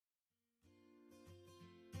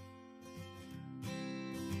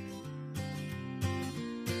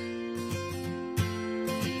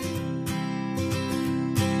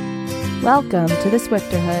Welcome to The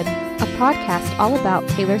Swifterhood, a podcast all about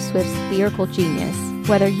Taylor Swift's lyrical genius.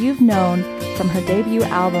 Whether you've known from her debut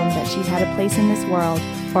album that she's had a place in this world,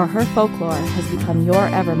 or her folklore has become your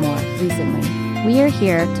evermore recently, we are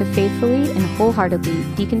here to faithfully and wholeheartedly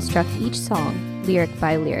deconstruct each song, lyric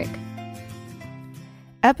by lyric.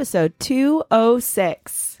 Episode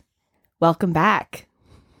 206. Welcome back.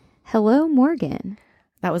 Hello, Morgan.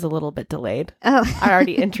 That was a little bit delayed. Oh. I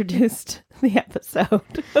already introduced the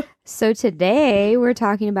episode. So today we're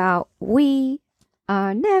talking about We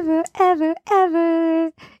Are Never, Ever,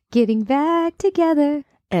 Ever Getting Back Together.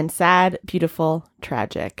 And Sad, Beautiful,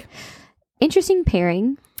 Tragic. Interesting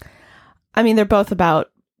pairing. I mean, they're both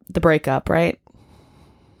about the breakup, right?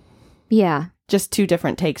 Yeah. Just two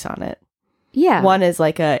different takes on it. Yeah. One is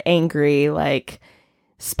like a angry,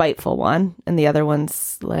 spiteful one, and the other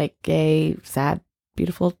one's like a sad,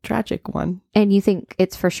 beautiful, tragic one. And you think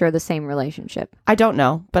it's for sure the same relationship? I don't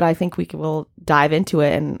know, but I think will dive into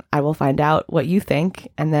it and I will find out what you think,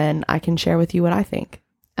 and then I can share with you what I think.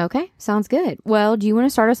 Okay, sounds good. Well, do you want to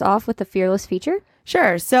start us off with the Fearless feature?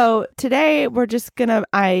 Sure. So today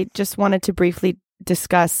I just wanted to briefly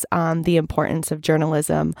discuss the importance of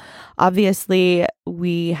journalism. Obviously,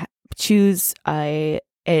 we choose an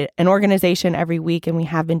organization every week, and we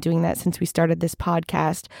have been doing that since we started this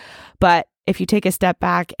podcast. But if you take a step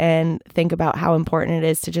back and think about how important it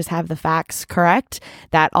is to just have the facts correct,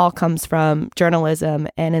 that all comes from journalism.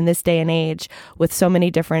 And in this day and age, with so many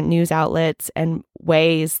different news outlets and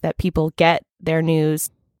ways that people get their news,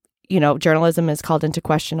 journalism is called into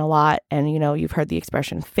question a lot. And, you've heard the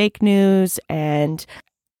expression fake news, and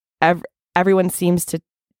everyone seems to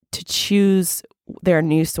choose their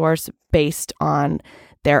news source based on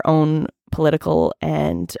their own political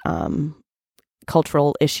and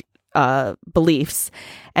cultural beliefs.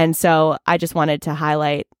 And so I just wanted to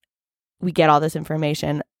highlight, we get all this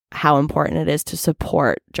information, how important it is to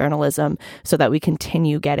support journalism so that we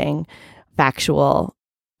continue getting factual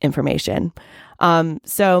information.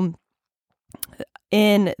 So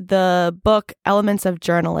in the book Elements of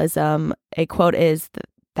Journalism, a quote is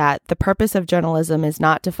that the purpose of journalism is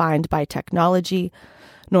not defined by technology,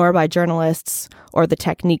 nor by journalists or the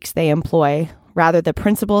techniques they employ. Rather, the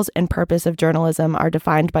principles and purpose of journalism are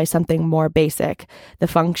defined by something more basic, the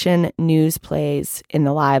function news plays in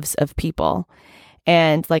the lives of people.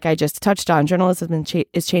 And like I just touched on, journalism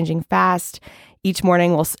is changing fast. Each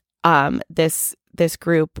morning, this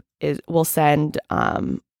group will send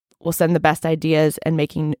the best ideas and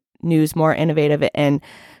making news more innovative and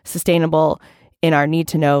sustainable in our Need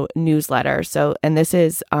to Know newsletter. So, and this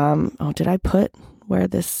is, did I put where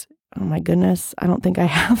this, oh my goodness, I don't think I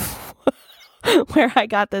have where I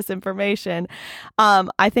got this information.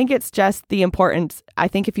 I think it's just the importance. I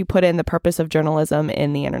think if you put in the purpose of journalism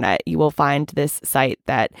in the internet, you will find this site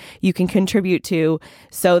that you can contribute to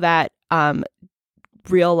so that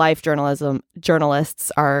real life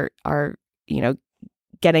journalists are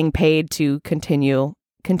getting paid to continue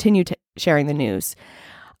sharing the news.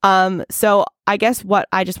 So I guess what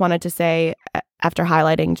I just wanted to say after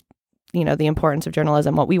highlighting, the importance of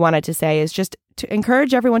journalism, what we wanted to say is just to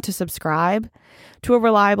encourage everyone to subscribe to a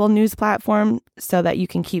reliable news platform so that you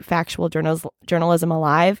can keep factual journalism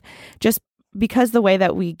alive. Just because the way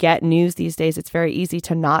that we get news these days, it's very easy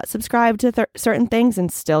to not subscribe to certain things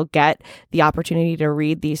and still get the opportunity to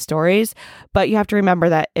read these stories. But you have to remember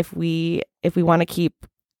that if we want to keep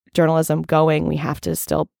journalism going, we have to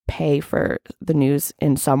still pay for the news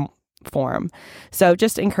in some form. So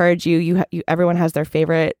just encourage you everyone has their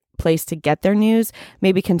favorite place to get their news.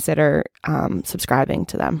 Maybe consider subscribing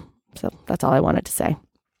to them. So that's all I wanted to say.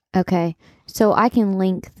 Okay. So I can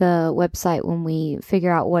link the website when we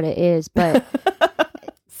figure out what it is, but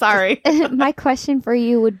sorry. My question for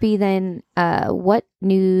you would be then, what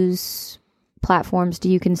news platforms do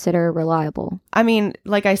you consider reliable? I mean,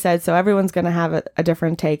 like I said, so everyone's going to have a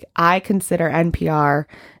different take. I consider NPR,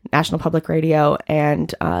 National Public Radio,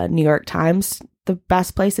 and New York Times the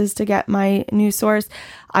best places to get my news source.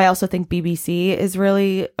 I also think BBC is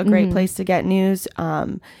really a great place to get news.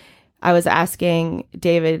 I was asking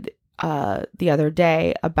David the other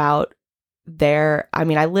day about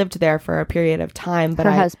I lived there for a period of time, but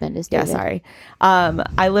her husband is David. Yeah, sorry.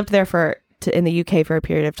 I lived there in the UK for a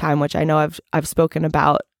period of time, which I know I've spoken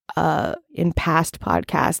about in past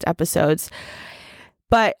podcast episodes,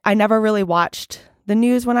 but I never really watched the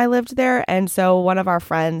news when I lived there. And so one of our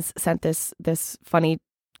friends sent this funny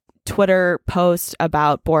Twitter post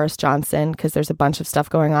about Boris Johnson, because there's a bunch of stuff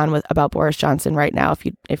going on about Boris Johnson right now.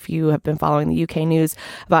 If you have been following the UK news,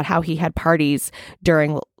 about how he had parties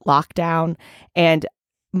during lockdown, and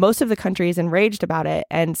most of the country is enraged about it.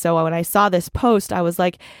 And so when I saw this post, I was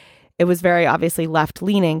like, it was very obviously left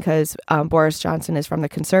leaning because Boris Johnson is from the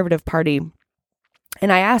Conservative Party.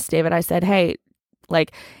 And I asked David, I said, hey,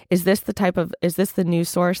 like, is this the news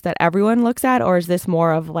source that everyone looks at, or is this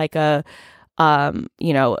more of like a,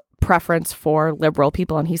 preference for liberal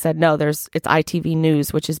people? And he said, no, it's ITV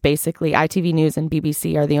News, which is basically ITV News and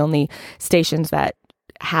BBC are the only stations that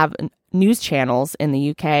have news channels in the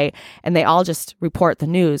UK, and they all just report the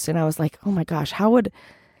news. And I was like, oh my gosh, how would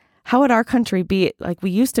our country be? Like,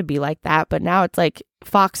 we used to be like that, but now it's like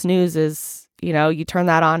Fox News is, you turn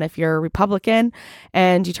that on if you're a Republican,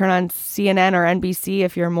 and you turn on CNN or NBC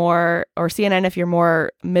if you're more, or CNN if you're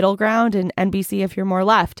more middle ground, and NBC if you're more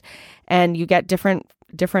left, and you get different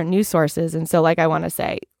news sources. And so, like, I want to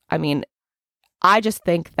say, I mean, I just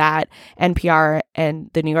think that NPR and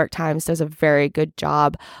the New York Times does a very good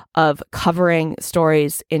job of covering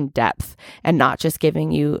stories in depth and not just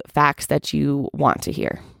giving you facts that you want to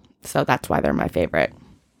hear. So that's why they're my favorite.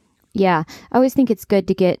 Yeah. I always think it's good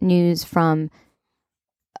to get news from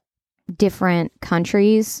different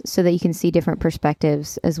countries so that you can see different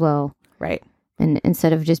perspectives as well. Right. And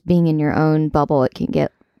instead of just being in your own bubble, it can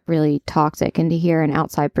get really toxic, and to hear an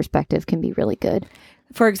outside perspective can be really good.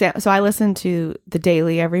 For example, so I listen to The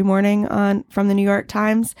Daily every morning from the New York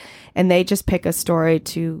Times, and they just pick a story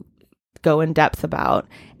to go in depth about.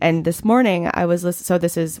 And this morning I was listening.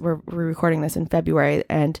 So we're recording this in February,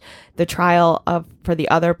 and the trial for the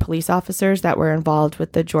other police officers that were involved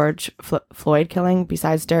with the George Floyd killing,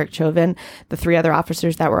 besides Derek Chauvin, the 3 other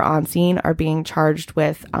officers that were on scene are being charged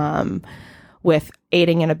with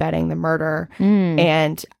aiding and abetting the murder.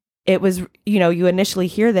 And it was, you initially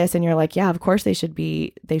hear this and you're like, yeah, of course they should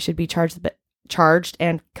be charged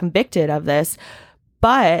and convicted of this.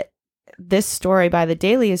 But this story by The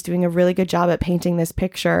Daily is doing a really good job at painting this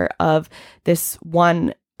picture of this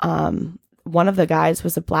one of the guys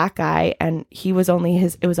was a black guy, and it was only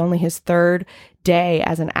his 3rd day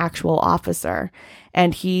as an actual officer.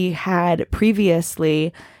 And he had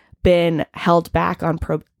previously been held back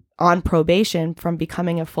on probation from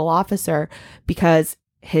becoming a full officer because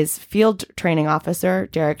his field training officer,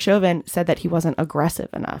 Derek Chauvin, said that he wasn't aggressive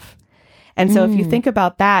enough. And so if you think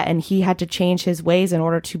about that, and he had to change his ways in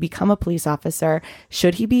order to become a police officer,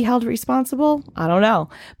 should he be held responsible? I don't know.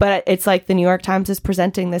 But it's like the New York Times is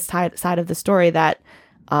presenting this side of the story that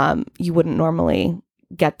you wouldn't normally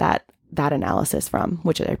get that analysis from,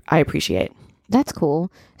 which I appreciate. That's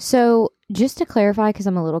cool. So just to clarify, because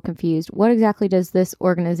I'm a little confused, what exactly does this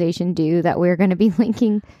organization do that we're going to be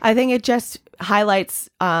linking? I think it just highlights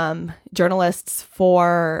journalists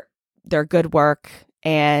for their good work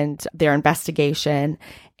and their investigation,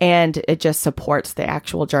 and it just supports the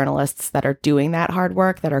actual journalists that are doing that hard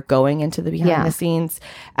work, that are going into the behind the scenes,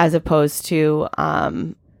 as opposed to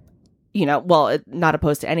not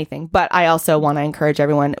opposed to anything. But I also want to encourage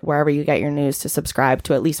everyone, wherever you get your news, to subscribe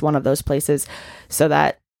to at least one of those places so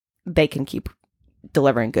that they can keep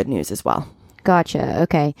delivering good news as well. Gotcha.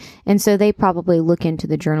 Okay. And so they probably look into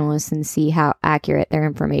the journalists and see how accurate their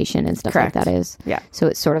information and stuff Correct. Like that is. Yeah. So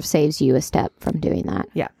it sort of saves you a step from doing that.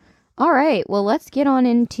 Yeah. All right. Well, let's get on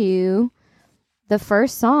into the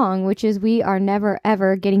first song, which is We Are Never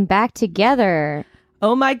Ever Getting Back Together.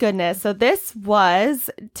 Oh my goodness. So this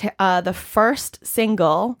was the first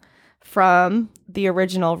single from the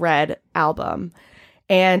original Red album.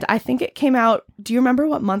 And I think it came out, do you remember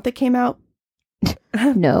what month it came out?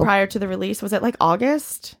 No. Prior to the release? Was it like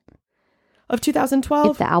August of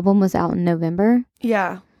 2012? If the album was out in November?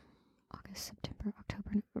 Yeah. August, September, October,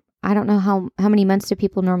 November. I don't know how many months do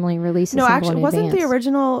people normally release a single actually, in wasn't advance? the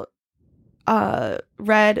original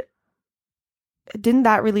Red, didn't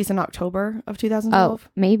that release in October of 2012? Oh,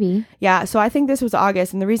 maybe. Yeah, so I think this was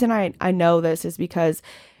August. And the reason I know this is because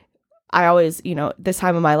I always, this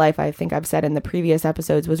time of my life, I think I've said in the previous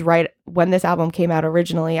episodes, was right when this album came out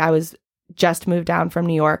originally. I was just moved down from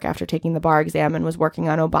New York after taking the bar exam and was working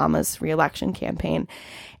on Obama's re-election campaign.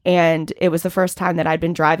 And it was the first time that I'd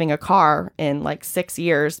been driving a car in like 6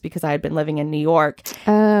 years because I had been living in New York.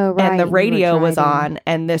 Oh, right. And the radio was on,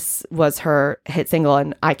 and this was her hit single.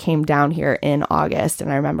 And I came down here in August, and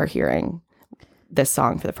I remember hearing this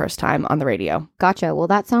song for the first time on the radio. Gotcha. Well,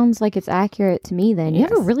 that sounds like it's accurate to me then. You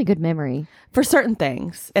have a really good memory. For certain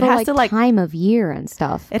things. It For has to like time of year and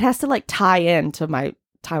stuff. It has to like tie into my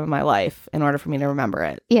time of my life in order for me to remember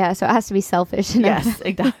it. Yeah, so it has to be selfish. Yes,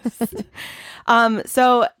 it does.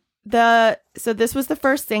 So this was the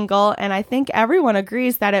first single, and I think everyone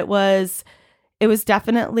agrees that it was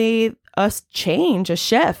definitely a change, a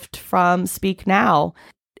shift from Speak Now.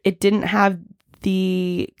 It didn't have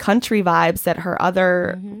the country vibes that her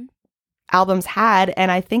other albums had.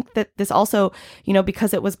 And I think that this also,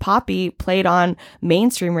 because it was poppy, played on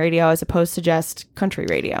mainstream radio as opposed to just country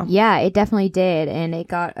radio. Yeah, it definitely did. And it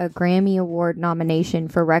got a Grammy Award nomination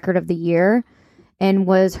for Record of the Year and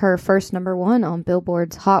was her first #1 on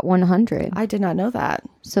Billboard's Hot 100. I did not know that.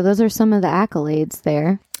 So those are some of the accolades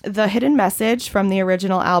there. The hidden message from the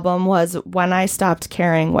original album was "When I Stopped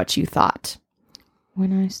Caring What You Thought."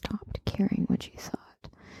 When I stopped caring what you thought.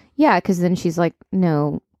 Yeah, because then she's like,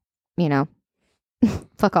 no,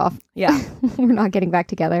 fuck off. Yeah. We're not getting back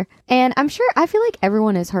together. And I feel like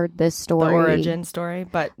everyone has heard this story. The origin story,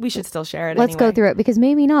 but we should still share it Let's anyway. go through it, because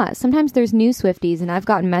maybe not. Sometimes there's new Swifties, and I've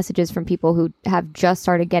gotten messages from people who have just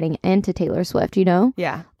started getting into Taylor Swift,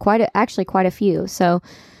 Yeah. quite a few. So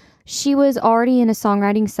she was already in a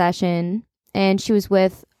songwriting session, and she was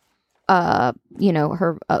with her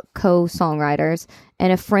co-songwriters,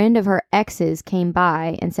 and a friend of her ex's came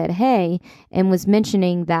by and said, hey, and was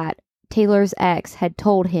mentioning that Taylor's ex had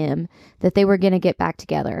told him that they were going to get back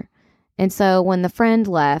together. And so when the friend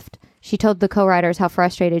left, she told the co-writers how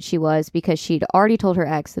frustrated she was because she'd already told her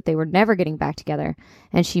ex that they were never getting back together,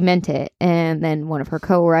 and she meant it. And then one of her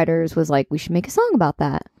co-writers was like, we should make a song about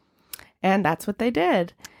that. And that's what they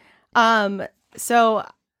did. So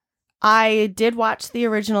I did watch the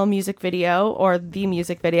original music video,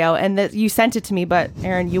 and you sent it to me, but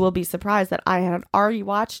Erin, you will be surprised that I had already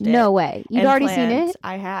watched it. No way. You'd already seen it?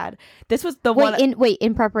 I had. This was the one.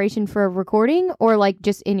 In preparation for a recording, or like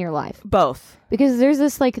just in your life? Both. Because there's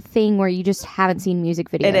this like thing where you just haven't seen music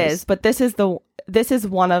videos. It is, but this is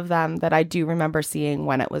one of them that I do remember seeing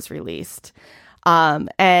when it was released.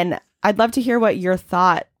 And I'd love to hear what your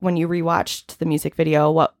thought when you rewatched the music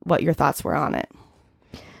video, what your thoughts were on it.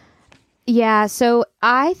 Yeah, so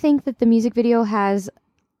I think that the music video has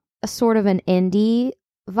a sort of an indie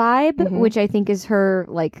vibe, which I think is her,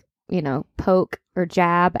 like, poke or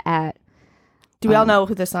jab at... Do we all know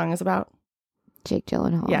who this song is about? Jake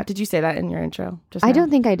Gyllenhaal. Yeah, did you say that in your intro? I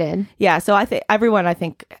don't think I did. Yeah, so I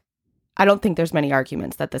don't think there's many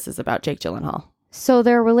arguments that this is about Jake Gyllenhaal. So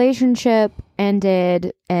their relationship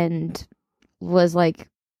ended and was like...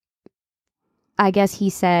 I guess he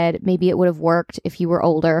said maybe it would have worked if you were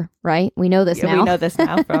older, right? We know this now. We know this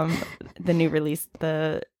now from the new release,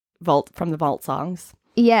 the Vault songs.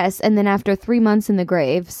 Yes, and then after 3 months in the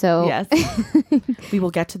grave, so... Yes. We will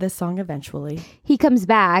get to this song eventually. He comes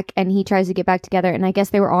back and he tries to get back together, and I guess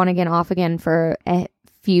they were on again, off again for a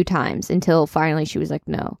few times until finally she was like,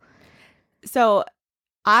 no. So...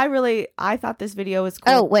 I thought this video was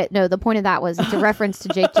cool. Oh, wait, no, the point of that was it's a reference to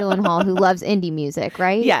Jake Gyllenhaal, who loves indie music,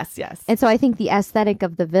 right? Yes, yes. And so I think the aesthetic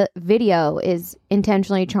of the video is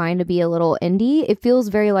intentionally trying to be a little indie. It feels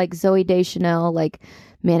very like Zooey Deschanel, like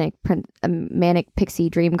manic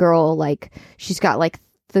pixie dream girl. Like she's got like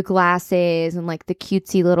the glasses and like the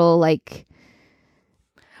cutesy little like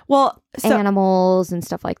animals and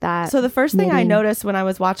stuff like that. So the first thing I noticed when I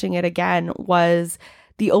was watching it again was...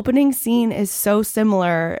 the opening scene is so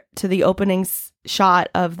similar to the opening shot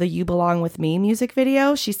of the You Belong With Me music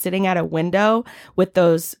video. She's sitting at a window with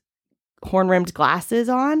those horn-rimmed glasses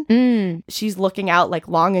on. She's looking out like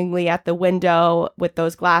longingly at the window with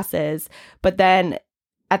those glasses. But then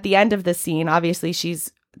at the end of the scene, obviously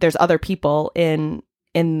there's other people in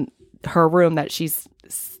her room that she's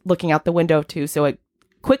looking out the window to. So it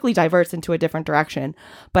quickly diverts into a different direction.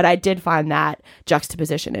 But I did find that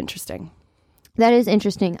juxtaposition interesting. That is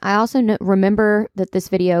interesting. I also remember that this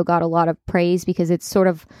video got a lot of praise because it's sort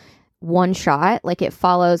of one shot. Like it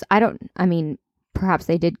follows, perhaps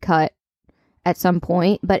they did cut at some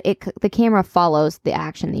point, but the camera follows the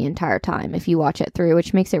action the entire time if you watch it through,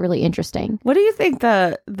 which makes it really interesting. What do you think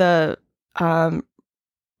the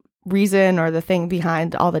reason or the thing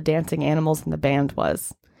behind all the dancing animals in the band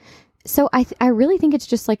was? So I really think it's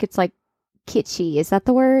just like, it's like kitschy. Is that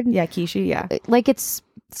the word? Yeah, kitschy, yeah. Like it's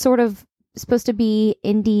sort of supposed to be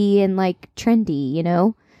indie and like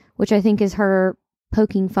trendy, which I think is her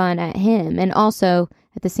poking fun at him, and also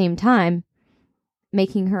at the same time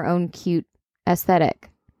making her own cute aesthetic.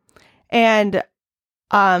 And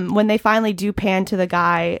when they finally do pan to the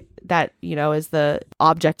guy that is the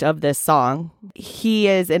object of this song, he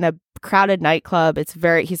is in a crowded nightclub.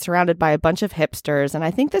 He's surrounded by a bunch of hipsters, and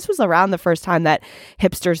I think this was around the first time that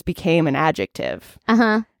hipsters became an adjective.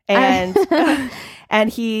 And and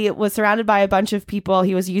he was surrounded by a bunch of people.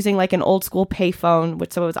 He was using like an old school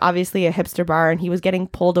payphone, so it was obviously a hipster bar, and he was getting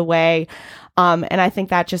pulled away. And I think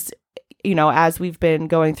that just, as we've been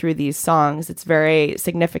going through these songs, it's very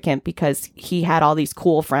significant because he had all these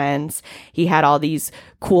cool friends. He had all these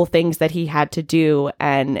cool things that he had to do,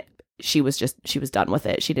 and she was done with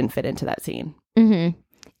it. She didn't fit into that scene. Mm-hmm.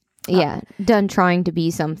 Yeah, done trying to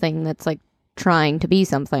be something that's like trying to be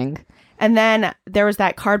something. And then there was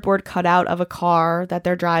that cardboard cutout of a car that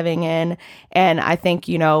they're driving in. And I think,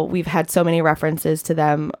 we've had so many references to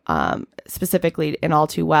them, specifically in All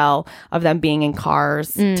Too Well, of them being in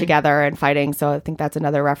cars together and fighting. So I think that's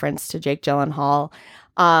another reference to Jake Gyllenhaal.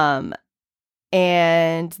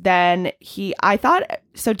 And then I thought,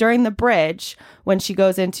 so during the bridge, when she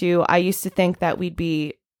goes into, I used to think that we'd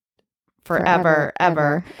be forever,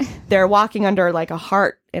 ever. They're walking under like a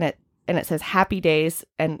heart in it. And it says happy days,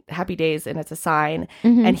 and it's a sign.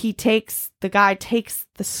 And the guy takes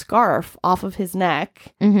the scarf off of his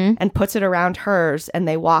neck and puts it around hers, and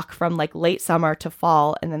they walk from like late summer to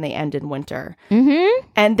fall, and then they end in winter.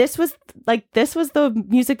 And this was the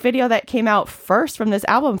music video that came out first from this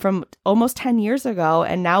album from almost 10 years ago.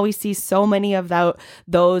 And now we see so many of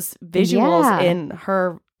those visuals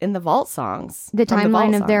in the Vault songs. The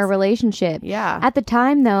timeline of their relationship. Yeah. At the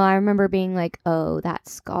time, though, I remember being like, oh, that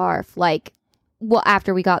scarf. Like, well,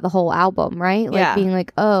 after we got the whole album, right? Like, being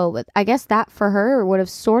like, oh, but I guess that for her would have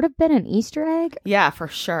sort of been an Easter egg. Yeah, for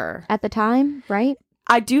sure. At the time, right?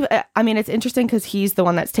 I mean, it's interesting because he's the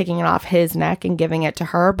one that's taking it off his neck and giving it to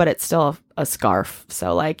her, but it's still a scarf.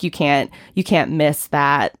 So, like, you can't miss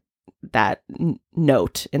that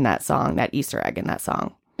note in that song, that Easter egg in that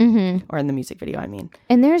song. Or in the music video, I mean.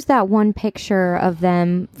 And there's that one picture of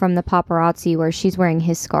them from the paparazzi where she's wearing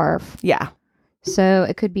his scarf. Yeah. So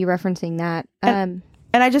it could be referencing that. And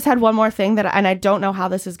I just had one more thing and I don't know how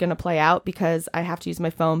this is going to play out because I have to use my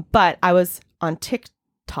phone, but I was on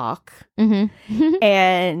TikTok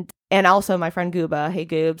and also my friend Gooba, hey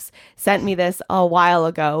Goobs, sent me this a while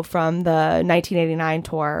ago from the 1989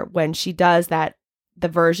 tour when she does the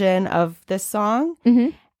version of this song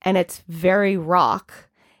and it's very rock.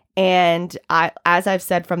 And as I've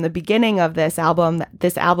said from the beginning of this album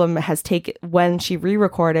has taken, when she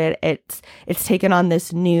re-recorded, it's taken on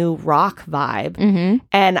this new rock vibe.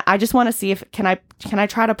 And I just want to see if can I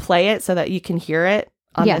try to play it so that you can hear it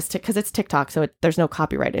on this because it's TikTok, so there's no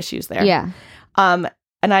copyright issues there. Yeah. And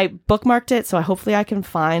I bookmarked it, so hopefully I can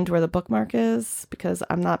find where the bookmark is because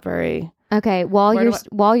I'm not very okay.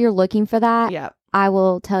 While you're looking for that, yeah, I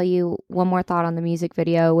will tell you one more thought on the music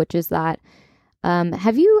video, which is that.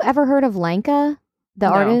 Have you ever heard of Lanka, the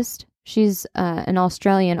artist? She's an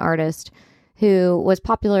Australian artist who was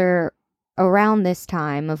popular around this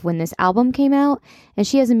time of when this album came out. And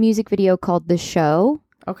she has a music video called The Show.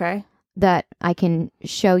 Okay. That I can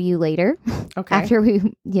show you later. Okay. After we,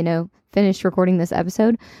 finish recording this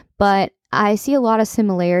episode. But I see a lot of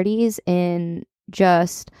similarities in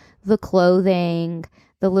just the clothing,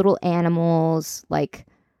 the little animals, like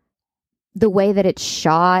the way that it's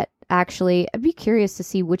shot. Actually, I'd be curious to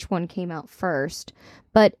see which one came out first.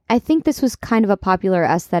 But I think this was kind of a popular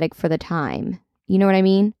aesthetic for the time. You know what I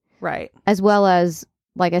mean? Right. As well as,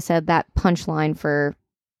 like I said, that punchline for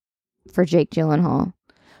Jake Gyllenhaal.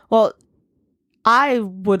 Well, I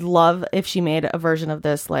would love if she made a version of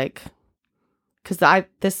this, like, because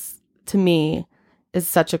this to me is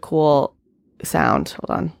such a cool sound.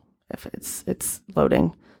 Hold on, if it's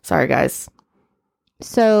loading. Sorry, guys.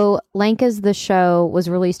 So, Lanka's The Show was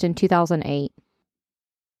released in 2008.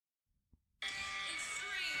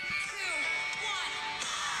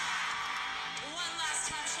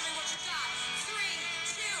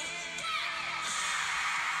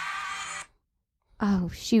 Oh,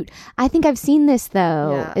 shoot. I think I've seen this,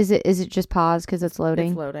 though. Yeah. Is it just paused because it's loading?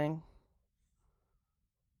 It's loading.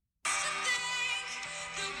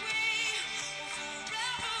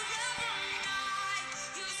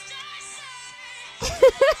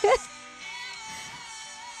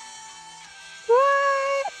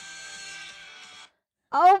 What?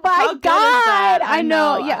 Oh my How good God. is that? I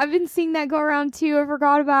know. Yeah, I've been seeing that go around too. I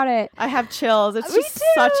forgot about it. I have chills. It's Me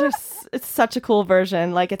just it's such a cool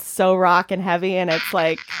version. Like, it's so rock and heavy, and it's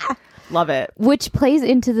like, love it. Which plays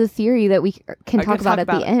into the theory that we can talk about at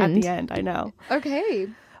the end. At the end, I know. Okay.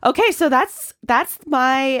 Okay, so that's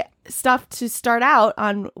my stuff to start out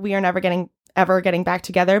on. We are never getting back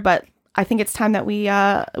together, but I think it's time that we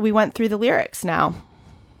went through the lyrics now.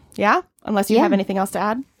 Yeah? Unless you have anything else to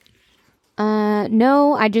add?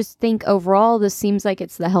 No, I just think overall this seems like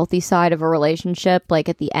it's the healthy side of a relationship, like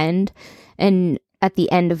at the end. And at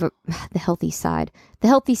the end of the healthy side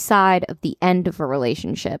of the end of a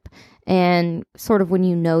relationship. And sort of when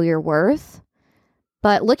you know your worth.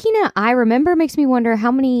 But looking at I Remember makes me wonder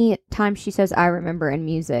how many times she says I remember in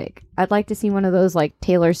music. I'd like to see one of those like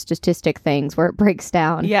Taylor statistic things where it breaks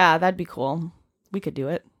down. Yeah, that'd be cool. We could do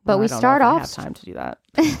it. But we start off. I have time to do that.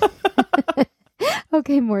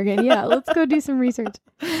 Okay, Morgan. Yeah, let's go do some research.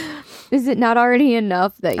 Is it not already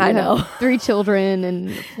enough that you have 3 children and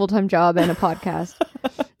a full-time job and a podcast?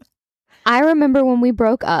 I remember when we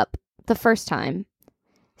broke up the first time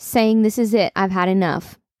saying, this is it. I've had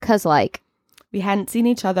enough. 'Cause like, we hadn't seen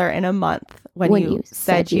each other in a month when you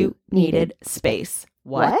said you needed space.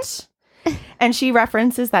 What? And she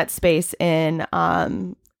references that space in,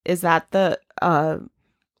 is that the,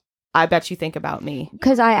 I Bet You Think About Me.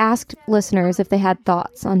 Because I asked listeners if they had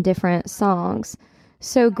thoughts on different songs.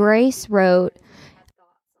 So Grace wrote,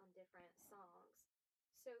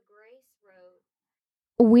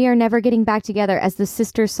 we are never getting back together as the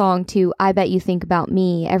sister song to I Bet You Think About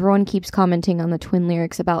Me. Everyone keeps commenting on the twin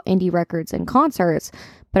lyrics about indie records and concerts,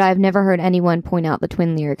 but I've never heard anyone point out the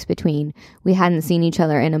twin lyrics between we hadn't seen each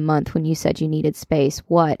other in a month when you said you needed space.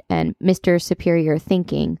 What? And Mr. Superior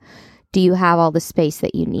Thinking, do you have all the space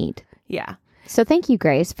that you need? Yeah. So thank you,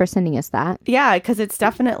 Grace, for sending us that. Yeah, because it's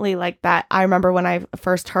definitely like that. I remember when I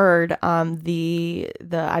first heard the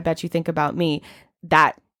I Bet You Think About Me,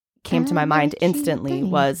 that came to my mind instantly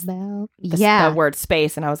was the word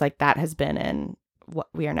space. And I was like, that has been in what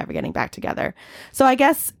We Are Never Getting Back Together. So I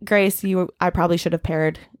guess, Grace, I probably should have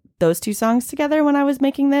paired those 2 songs together when I was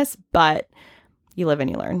making this, but you live and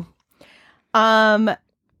you learn.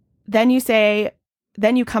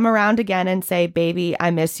 Then you come around again and say, baby,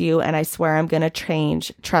 I miss you and I swear I'm going to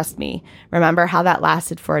change. Trust me. Remember how that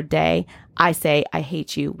lasted for a day? I say, I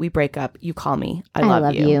hate you. We break up. You call me. I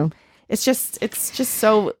love you. It's just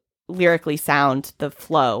so lyrically sound, the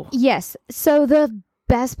flow. Yes. So the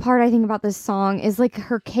best part I think about this song is like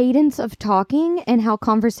her cadence of talking and how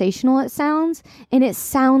conversational it sounds. And it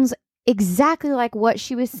sounds exactly like what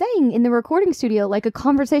she was saying in the recording studio, like a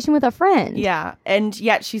conversation with a friend. Yeah. And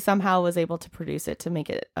yet she somehow was able to produce it to make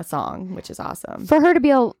it a song, which is awesome. For her to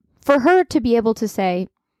be able to say,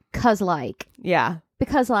 'cause like. Yeah.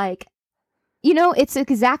 Because like, you know, it's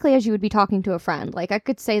exactly as you would be talking to a friend. Like, I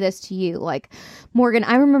could say this to you, like, Morgan,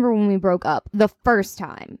 I remember when we broke up the first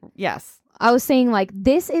time. Yes. I was saying, like,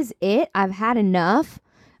 this is it. I've had enough.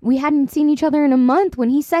 We hadn't seen each other in a month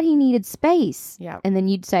when he said he needed space. Yeah. And then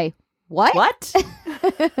you'd say, what? What?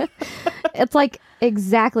 It's like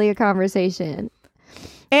exactly a conversation.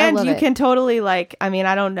 And you can totally, like, I mean,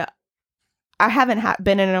 I don't know. I haven't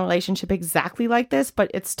been in a relationship exactly like this,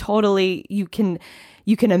 but it's totally, you can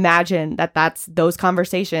imagine that's those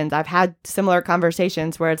conversations. I've had similar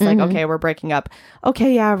conversations where it's like, okay, we're breaking up.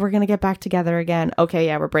 Okay, yeah, we're going to get back together again. Okay,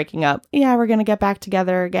 yeah, we're breaking up. Yeah, we're going to get back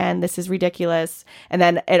together again. This is ridiculous. And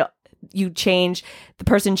then the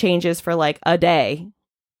person changes for like a day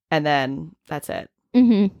and then that's it.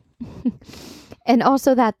 Mm-hmm. And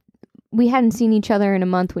also that we hadn't seen each other in a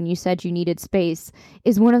month when you said you needed space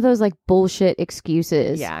is one of those like bullshit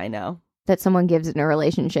excuses. Yeah, I know. That someone gives in a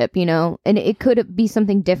relationship, you know, and it could be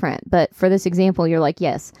something different. But for this example, you're like,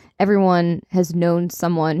 yes, everyone has known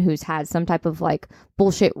someone who's had some type of like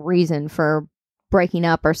bullshit reason for breaking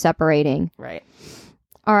up or separating. Right.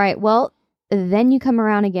 All right. Well, then you come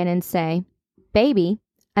around again and say, baby,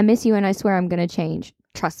 I miss you and I swear I'm going to change.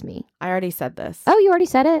 Trust me. I already said this. Oh, you already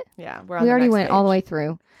said it? Yeah. We already went all the way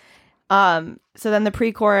through. So then the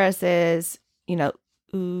pre-chorus is, you know,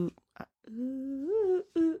 ooh, ooh,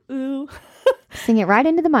 ooh, ooh. Sing it right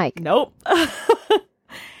into the mic. Nope.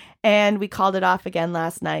 And we called it off again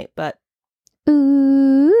last night, but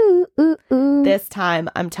ooh, ooh, ooh. This time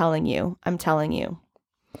I'm telling you. And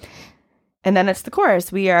then it's the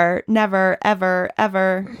chorus. We are never, ever,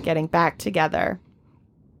 ever getting back together.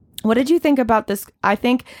 What did you think about this? I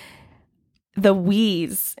think the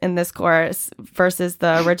wheeze in this chorus versus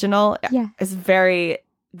the original is very,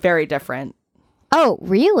 very different. Oh,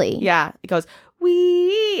 really? Yeah. It goes,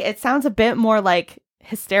 wee. It sounds a bit more like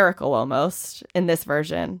hysterical almost in this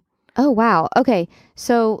version. Oh, wow. Okay.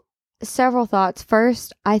 So several thoughts.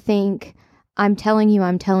 First, I think I'm telling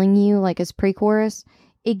you, like as pre-chorus,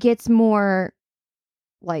 it gets more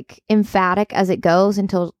like emphatic as it goes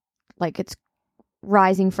until like it's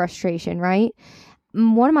rising frustration, right?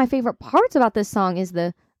 One of my favorite parts about this song is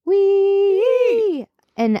the wee.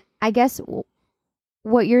 And I guess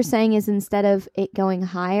what you're saying is instead of it going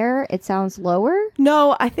higher, it sounds lower?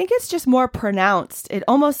 No, I think it's just more pronounced. It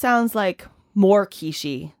almost sounds like more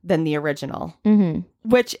quiche than the original. Mm-hmm.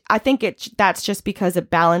 Which I think that's just because it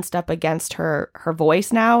balanced up against her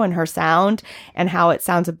voice now and her sound and how it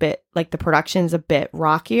sounds a bit like the production's a bit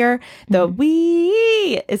rockier. The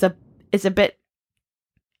wee is a bit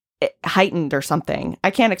heightened or something.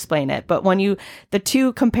 I can't explain it, but when the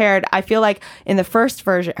two compared, I feel like in the first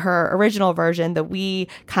version, her original version, the wee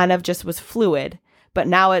kind of just was fluid, but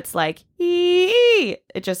now it's like ee.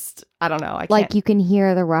 It just, I don't know. I can't. Like you can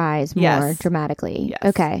hear the rise more Yes. dramatically. Yes.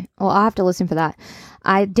 Okay. Well, I'll have to listen for that.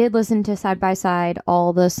 I did listen to Side by Side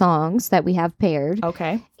all the songs that we have paired,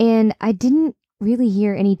 Okay. and I didn't really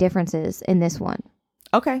hear any differences in this one.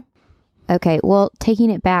 Okay. Okay. Well, taking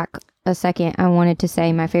it back a second, I wanted to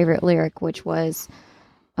say my favorite lyric, which was,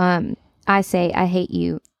 I say, I hate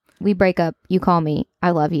you. We break up. You call me.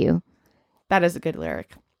 I love you. That is a good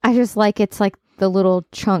lyric. I just like, it's like the little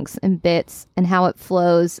chunks and bits and how it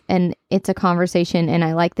flows, and it's a conversation, and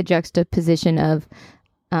I like the juxtaposition of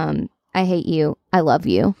I hate you, I love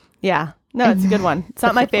you. Yeah. No, it's a good one. It's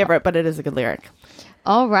not my favorite, but it is a good lyric.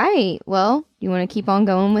 All right. Well, you want to keep on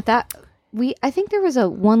going with that? I think there was a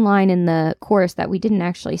one line in the chorus that we didn't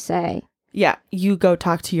actually say. Yeah. You go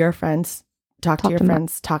talk to your friends. Talk to your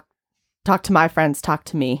friends. Talk to my friends. Talk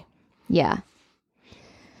to me. Yeah.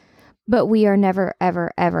 But we are never,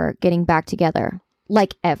 ever, ever getting back together.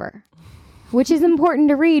 Like ever. Which is important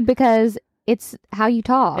to read because it's how you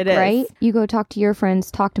talk, It is. right? You go talk to your friends,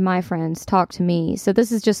 talk to my friends, talk to me. So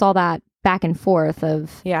this is just all that back and forth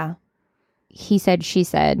of Yeah. he said, she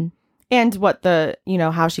said. And what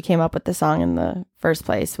how she came up with the song in the first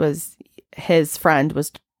place was his friend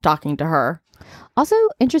was talking to her. Also,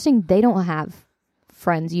 interesting, they don't have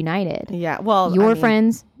friends united. Yeah. Well, Your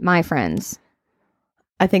friends, my friends.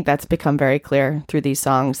 I think that's become very clear through these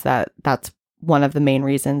songs that's one of the main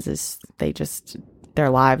reasons is their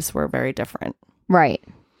lives were very different. Right.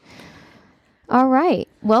 All right.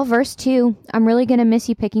 Well, verse 2, I'm really going to miss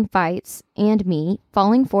you picking fights and me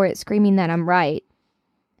falling for it, screaming that I'm right.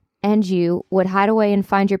 And you would hide away and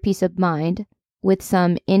find your peace of mind with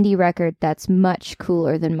some indie record that's much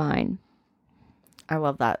cooler than mine. I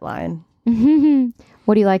love that line.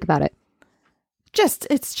 What do you like about it?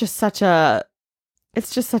 It's just such a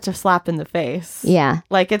slap in the face. Yeah.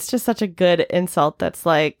 Like it's just such a good insult that's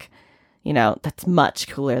like, that's much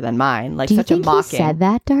cooler than mine. Like Do you such a think mocking. he said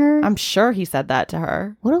that to her? I'm sure he said that to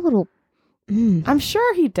her. What a little... I'm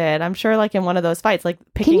sure he did. I'm sure like in one of those fights, like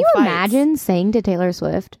picking Can you fights. imagine saying to Taylor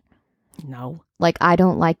Swift, No. like, I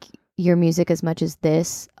don't like your music as much as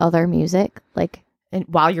this other music? Like, And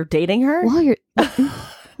while you're dating her? while you're...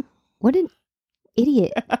 What an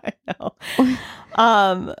idiot. I know.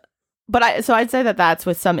 But I'd say that's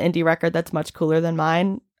with some indie record that's much cooler than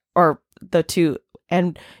mine, or the two.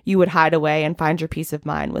 And you would hide away and find your peace of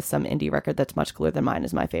mind with some indie record that's much cooler than mine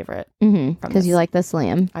is my favorite. Because you like the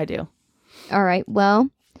slam. I do. All right. Well,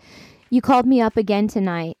 you called me up again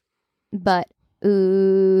tonight, but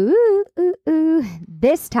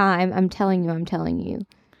this time I'm telling you.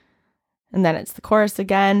 And then it's the chorus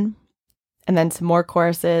again, and then some more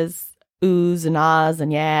choruses, oohs and ahs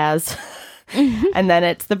and yas. And then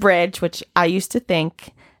it's the bridge, which I used to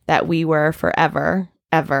think that we were forever,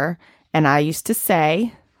 ever. And I used to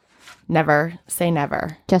say, never say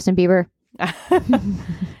never. Justin Bieber.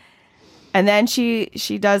 And then she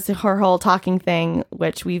does her whole talking thing,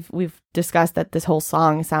 which we've discussed that this whole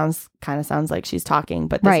song sounds like she's talking,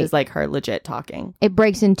 but this is like her legit talking. It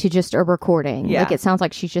breaks into just a recording. Yeah. Like it sounds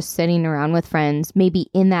like she's just sitting around with friends, maybe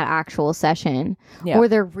in that actual session, or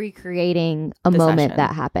they're recreating a moment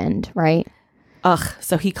that happened, right? Ugh.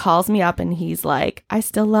 So he calls me up and he's like, I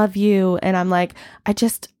still love you. And I'm like,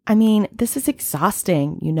 this is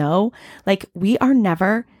exhausting, Like, we are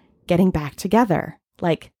never getting back together,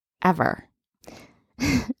 like, ever.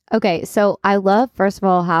 Okay, so I love, first of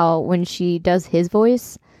all, how when she does his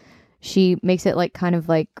voice, she makes it like kind of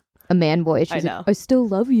like a man voice. She's like, I still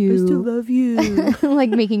love you. I still love you. Like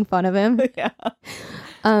making fun of him. Yeah.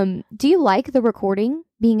 Do you like the recording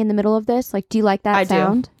being in the middle of this? Like, do you like that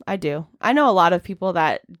sound? I do. I know a lot of people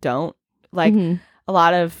that don't. Like, a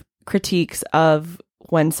lot of critiques of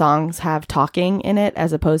when songs have talking in it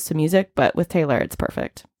as opposed to music, but with Taylor, it's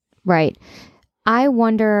perfect. Right. I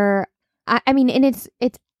wonder, I mean, and it's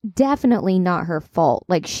definitely not her fault.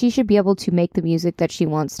 Like, she should be able to make the music that she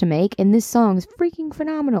wants to make, and this song is freaking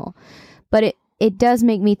phenomenal. But it does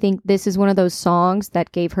make me think this is one of those songs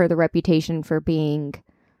that gave her the reputation for being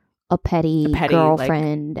a petty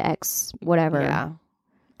girlfriend, ex, whatever. Yeah.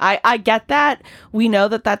 I get that. We know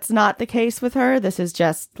that that's not the case with her. This is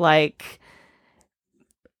just like,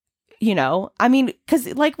 because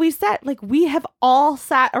like we said, like we have all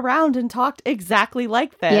sat around and talked exactly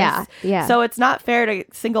like this. Yeah, yeah. So it's not fair to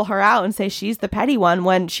single her out and say she's the petty one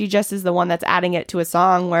when she just is the one that's adding it to a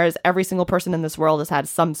song, whereas every single person in this world has had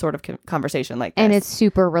some sort of conversation like this. And it's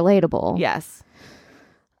super relatable. Yes.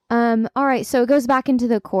 All right, so it goes back into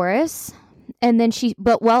the chorus. And then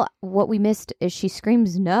what we missed is she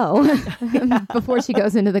screams no before she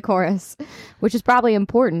goes into the chorus, which is probably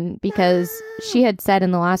important because she had said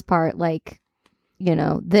in the last part, like,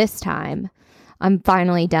 this time I'm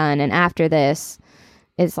finally done. And after this,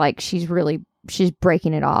 it's like she's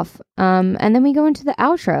breaking it off. And then we go into the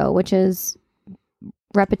outro, which is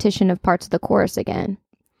repetition of parts of the chorus again.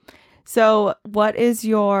 So what is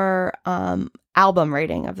your album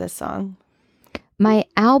rating of this song? My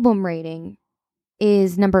album rating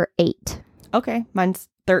is number 8. Okay, mine's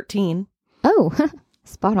 13. Oh,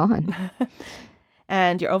 spot on.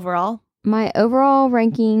 And your overall? My overall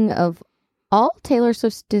ranking of all Taylor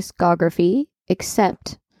Swift's discography,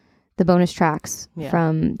 except the bonus tracks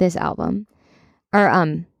from this album,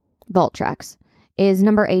 or vault tracks, is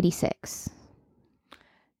number 86.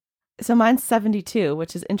 So mine's 72,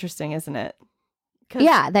 which is interesting, isn't it?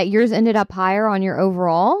 Yeah, that yours ended up higher on your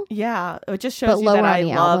overall. Yeah, it just shows you that I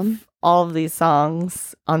love all of these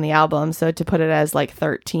songs on the album. So to put it as like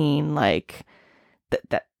 13, like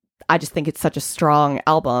that, I just think it's such a strong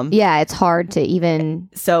album. Yeah, it's hard to even.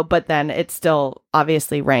 So, but then it still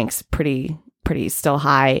obviously ranks pretty still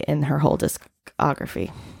high in her whole discography.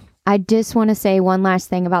 I just want to say one last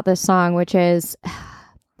thing about this song, which is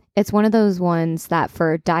it's one of those ones that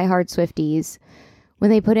for diehard Swifties, when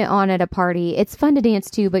they put it on at a party, it's fun to dance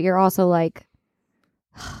to, but you're also like,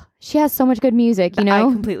 she has so much good music, you know?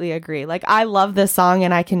 I completely agree. Like, I love this song,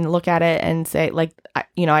 and I can look at it and say, like,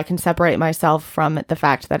 I can separate myself from the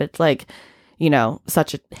fact that it's like,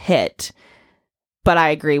 such a hit. But I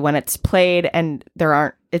agree, when it's played and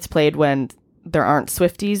it's played when there aren't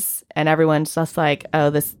Swifties and everyone's just like, oh,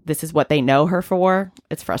 this is what they know her for.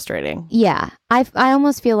 It's frustrating. Yeah. I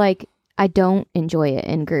almost feel like I don't enjoy it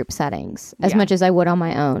in group settings as much as I would on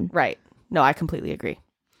my own. Right. No, I completely agree.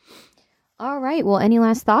 All right. Well, any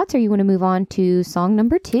last thoughts, or you want to move on to song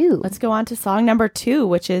number 2? Let's go on to song number 2,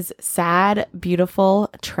 which is Sad,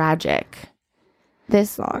 Beautiful, Tragic.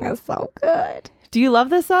 This song is so good. Do you love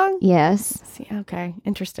this song? Yes. See, okay.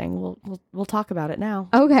 Interesting. We'll talk about it now.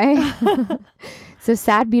 Okay. So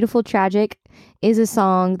Sad, Beautiful, Tragic is a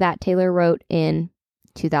song that Taylor wrote in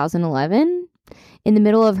 2011 in the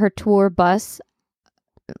middle of her tour bus.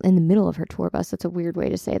 That's a weird way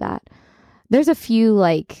to say that. There's a few,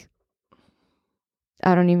 like,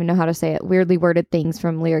 I don't even know how to say it, weirdly worded things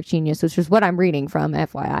from Lyric Genius, which is what I'm reading from,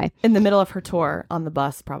 FYI. In the middle of her tour on the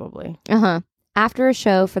bus, probably. After a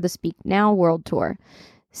show for the Speak Now World Tour.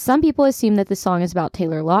 Some people assume that the song is about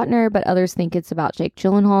Taylor Lautner, but others think it's about Jake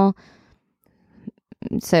Gyllenhaal.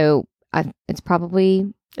 So it's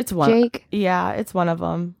probably Jake. Yeah, it's one of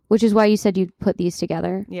them. Which is why you said you'd put these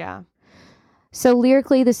together. Yeah. So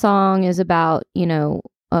lyrically, the song is about,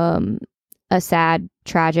 a sad,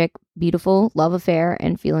 tragic, beautiful love affair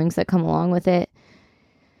and feelings that come along with it.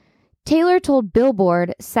 Taylor told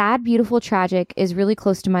Billboard, "Sad, Beautiful, Tragic is really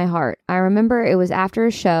close to my heart. I remember it was after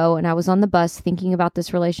a show and I was on the bus thinking about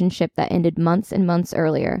this relationship that ended months and months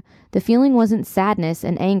earlier. The feeling wasn't sadness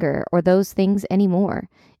and anger or those things anymore.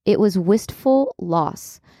 It was wistful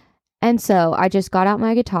loss. And so I just got out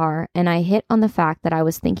my guitar and I hit on the fact that I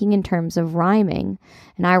was thinking in terms of rhyming.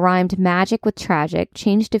 And I rhymed magic with tragic,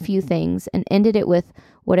 changed a few things, and ended it with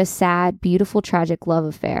what a sad, beautiful, tragic love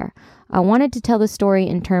affair. I wanted to tell the story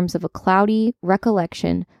in terms of a cloudy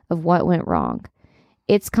recollection of what went wrong.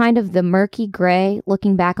 It's kind of the murky gray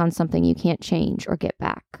looking back on something you can't change or get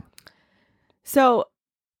back." So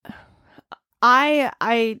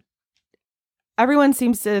everyone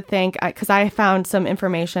seems to think, because I found some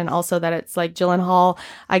information also that it's like Gyllenhaal,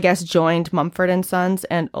 I guess, joined Mumford & Sons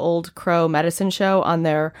and Old Crow Medicine Show on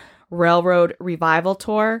their Railroad Revival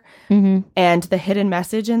tour. Mm-hmm. And the hidden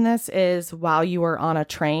message in this is while you were on a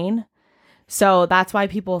train. So that's why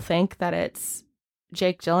people think that it's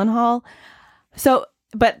Jake Gyllenhaal. So,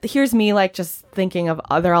 but here's me like just thinking of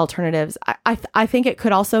other alternatives. I think it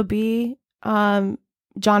could also be John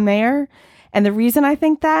Mayer. And the reason I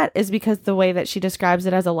think that is because the way that she describes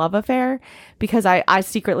it as a love affair, because I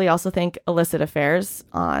secretly also think Illicit Affairs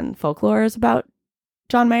on Folklore is about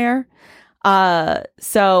John Mayer.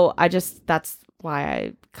 So that's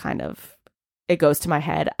why it goes to my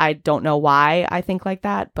head. I don't know why I think like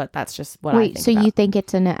that, but that's just what I think. Wait, so you think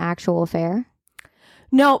it's an actual affair?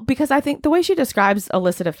 No, because I think the way she describes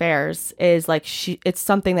illicit affairs is like it's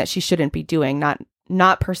something that she shouldn't be doing,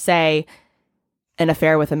 not per se an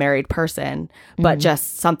affair with a married person, but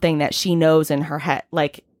just something that she knows in her head,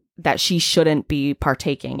 like that she shouldn't be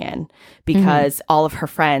partaking in because all of her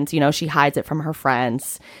friends, she hides it from her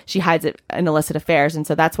friends. She hides it in illicit affairs. And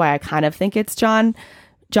so that's why I kind of think it's John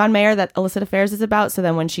Mayer that Illicit Affairs is about. So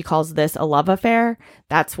then when she calls this a love affair,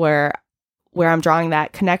 that's where where I'm drawing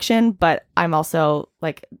that connection, but I'm also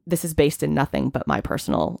like, this is based in nothing but my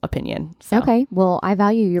personal opinion. So. Okay. Well, I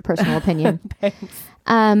value your personal opinion. Thanks.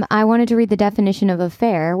 I wanted to read the definition of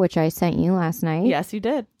affair, which I sent you last night. Yes, you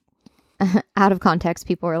did. Out of context,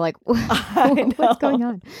 people are like, what's going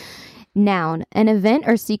on? Noun, an event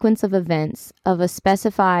or sequence of events of a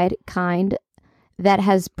specified kind that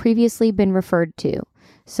has previously been referred to.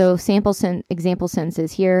 So example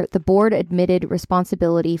sentences here. The board admitted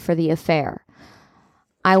responsibility for the affair.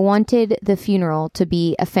 I wanted the funeral to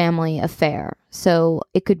be a family affair. So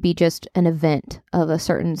it could be just an event of a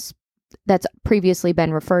certain that's previously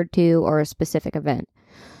been referred to, or a specific event.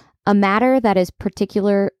 A matter that is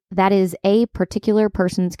a particular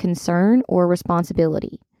person's concern or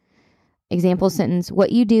responsibility. Example sentence,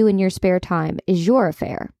 what you do in your spare time is your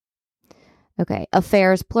affair. Okay,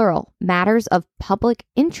 affairs plural, matters of public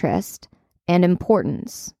interest and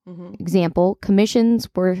importance. Mm-hmm. Example, commissions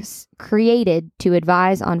were created to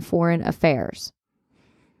advise on foreign affairs.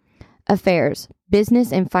 Affairs,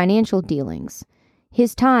 business and financial dealings.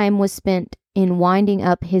 His time was spent in winding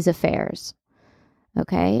up his affairs.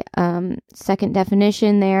 Okay, second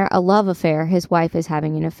definition there, a love affair. His wife is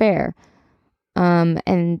having an affair.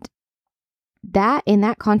 And that, in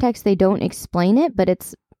that context, they don't explain it, but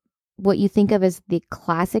it's what you think of as the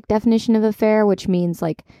classic definition of affair, which means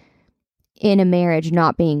like in a marriage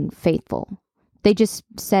not being faithful. They just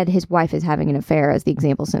said his wife is having an affair as the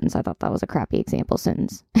example sentence. I thought that was a crappy example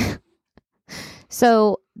sentence.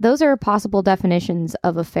 So those are possible definitions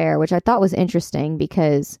of affair, which I thought was interesting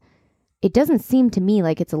because it doesn't seem to me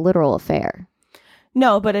like it's a literal affair.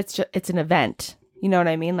 No, but it's an event. You know what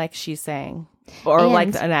I mean? Like she's saying. Or like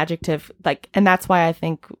an adjective, like, and that's why I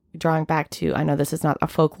think drawing back to, I know this is not a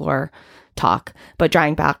folklore talk, but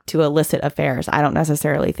drawing back to illicit affairs, I don't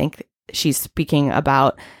necessarily think she's speaking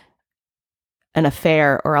about an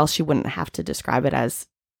affair, or else she wouldn't have to describe it as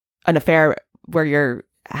an affair where you're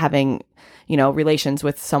having, you know, relations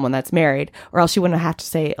with someone that's married, or else she wouldn't have to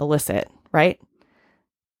say illicit, right?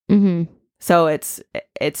 Mm-hmm. So it's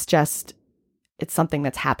something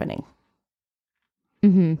that's happening.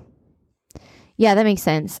 Mm-hmm. Yeah, that makes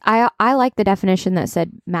sense. I like the definition that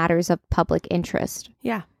said matters of public interest.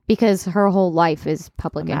 Yeah. Because her whole life is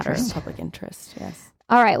public Matters interest. of public interest, yes.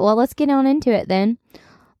 All right, well, let's get on into it then.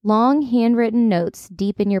 Long handwritten notes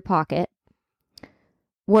deep in your pocket.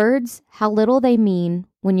 Words, how little they mean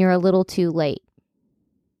when you're a little too late.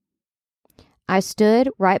 I stood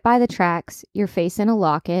right by the tracks, your face in a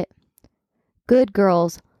locket. Good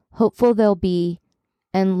girls, hopeful they'll be,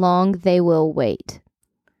 and long they will wait.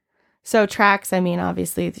 So tracks, I mean,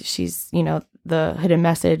 obviously she's, you know, the hidden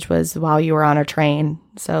message was while you were on a train.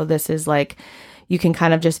 So this is like, you can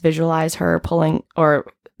kind of just visualize her pulling,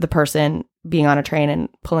 or the person being on a train and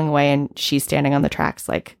pulling away, and she's standing on the tracks,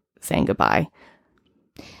 like saying goodbye.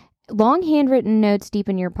 Long handwritten notes deep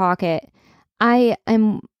in your pocket. I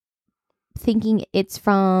am thinking it's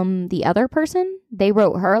from the other person. They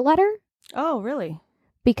wrote her a letter. Oh, really?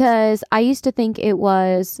 Because I used to think it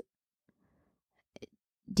was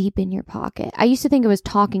deep in your pocket. I used to think it was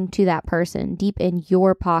talking to that person, deep in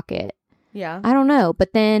your pocket. Yeah. I don't know.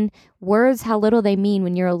 But then words, how little they mean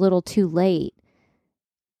when you're a little too late.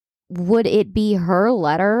 Would it be her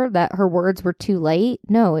letter that her words were too late?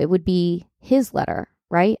 No, it would be his letter,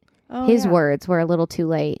 right? Oh, his yeah. words were a little too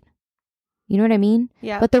late. You know what I mean?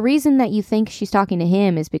 Yeah. But the reason that you think she's talking to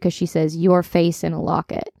him is because she says your face in a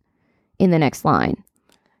locket in the next line.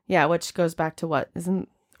 Yeah, which goes back to what? Isn't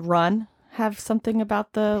Run have something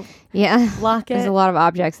about the locket? There's a lot of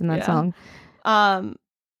objects in that song.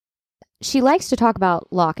 She likes to talk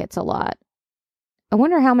about lockets a lot. I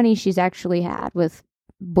wonder how many she's actually had with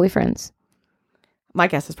boyfriends. My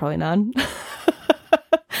guess is probably none.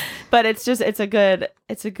 But it's a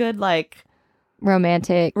good like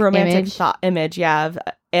romantic image, yeah,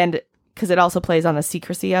 and because it also plays on the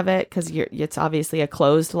secrecy of it, because it's obviously a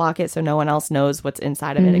closed locket, so no one else knows what's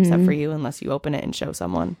inside of it except for you, unless you open it and show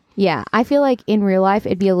someone. Yeah, I feel like in real life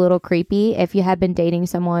it'd be a little creepy if you had been dating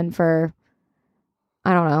someone for,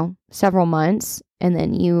 I don't know, several months, and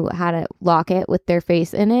then you had a locket with their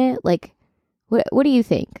face in it. Like, what do you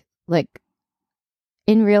think? Like,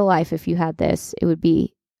 in real life, if you had this, it would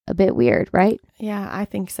be a bit weird, right? Yeah, I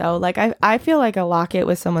think so. Like, I feel like a locket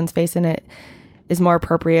with someone's face in it is more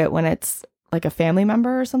appropriate when it's like a family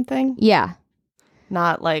member or something. Yeah.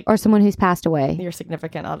 Not like... Or someone who's passed away. Your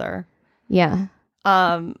significant other. Yeah.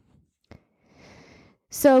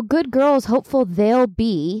 So good girls, hopeful they'll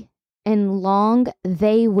be, and long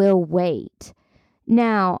they will wait.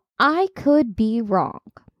 Now, I could be wrong.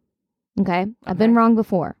 Okay? I've been wrong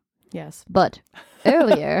before. Yes. But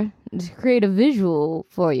earlier to create a visual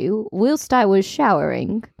for you whilst I was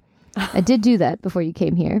showering. I did do that before you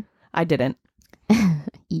came here. I didn't.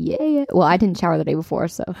 Yeah. Well, I didn't shower the day before,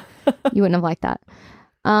 so you wouldn't have liked that.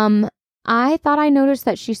 I thought I noticed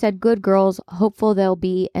that she said, good girls, hopeful they'll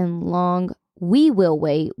be, and long we will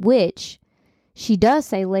wait, which she does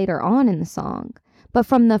say later on in the song. But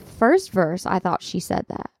from the first verse, I thought she said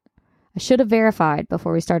that. I should have verified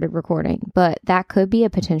before we started recording, but that could be a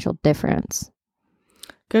potential difference.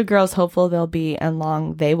 Good girls, hopeful they'll be, and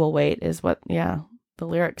long they will wait is what, the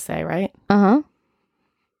lyrics say, right? Uh-huh.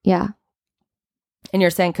 Yeah. And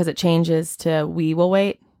you're saying because it changes to we will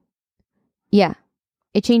wait? Yeah.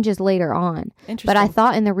 It changes later on. Interesting. But I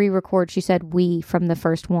thought in the re-record she said we from the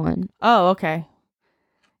first one. Oh, okay.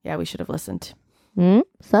 Yeah, we should have listened.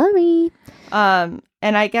 Sorry.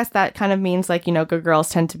 And I guess that kind of means like, good girls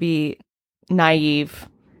tend to be naive.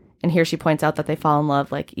 And here she points out that they fall in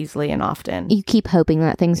love like easily and often. You keep hoping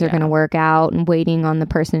that things are going to work out and waiting on the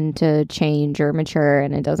person to change or mature,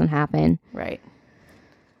 and it doesn't happen. Right.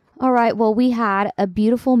 All right. Well, we had a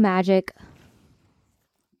beautiful magic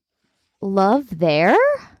love there.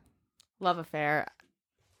 Love affair.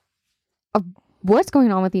 What's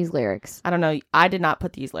going on with these lyrics? I don't know. I did not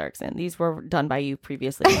put these lyrics in. These were done by you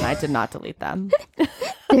previously, and I did not delete them.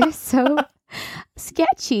 They're so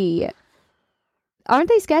sketchy. Aren't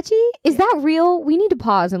they sketchy? Is that real? We need to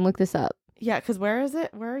pause and look this up. Yeah, because where is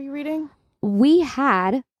it? Where are you reading? We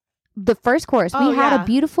had the first chorus. We had a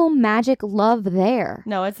beautiful magic love there.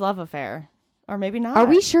 No, it's love affair. Or maybe not. Are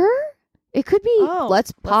we sure? It could be.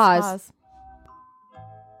 Let's pause. Let's pause.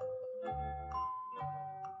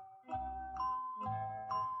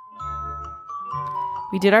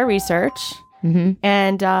 We did our research,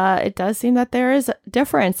 and it does seem that there is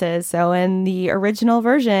differences. So in the original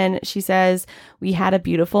version, she says, we had a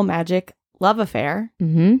beautiful magic love affair,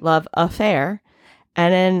 love affair.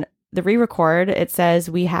 And in the re-record, it says,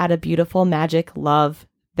 we had a beautiful magic love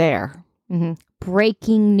there.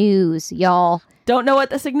 Breaking news, y'all. Don't know what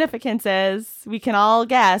the significance is. We can all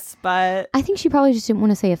guess, but... I think she probably just didn't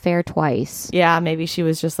want to say affair twice. Yeah, maybe she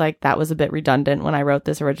was just like, that was a bit redundant when I wrote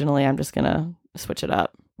this originally. I'm just going to switch it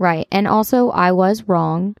up. Right. And also, I was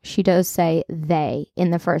wrong. She does say they in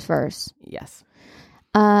the first verse. Yes.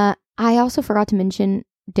 I also forgot to mention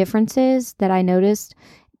differences that I noticed.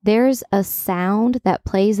 There's a sound that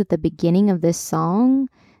plays at the beginning of this song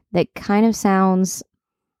that kind of sounds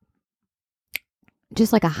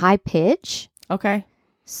just like a high pitch. Okay.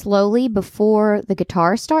 Slowly before the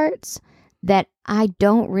guitar starts that I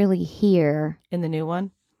don't really hear. In the new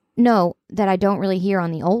one? No, that I don't really hear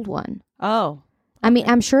on the old one. Oh. I mean,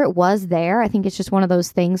 I'm sure it was there. I think it's just one of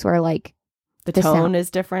those things where like the tone is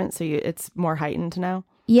different, so it's more heightened now.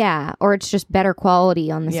 Yeah, or it's just better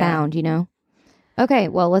quality on the sound, Okay,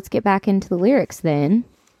 well, let's get back into the lyrics then.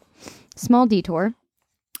 Small detour.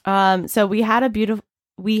 So we had a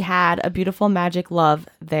beautiful magic love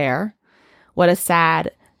there. What a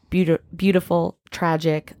sad, beautiful,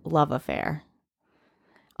 tragic love affair.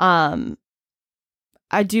 I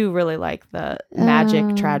do really like the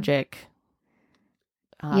magic, tragic.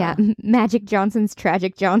 Magic Johnson's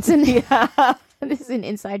Tragic Johnson. Yeah. This is an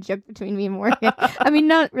inside joke between me and Morgan. I mean,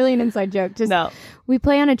 not really an inside joke. Just no. We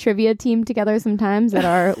play on a trivia team together sometimes at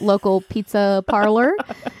our local pizza parlor,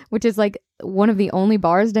 which is like one of the only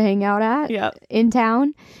bars to hang out at in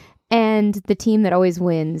town. And the team that always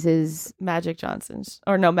wins is Magic Johnson's.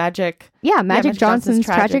 Or no, Magic. Yeah, Magic Johnson's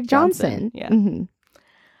Tragic Johnson.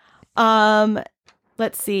 Yeah.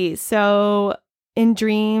 Let's see. So in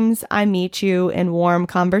dreams, I meet you in warm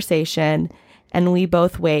conversation, and we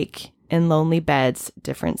both wake in lonely beds,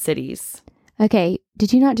 different cities. Okay.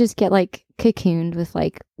 Did you not just get like cocooned with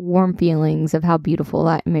like warm feelings of how beautiful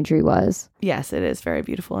that imagery was? Yes, it is very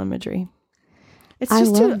beautiful imagery. It's I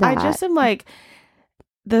just love that. I just am like,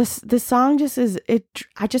 this song just is it.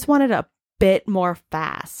 I just want it a bit more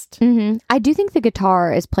fast. I do think the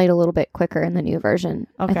guitar is played a little bit quicker in the new version.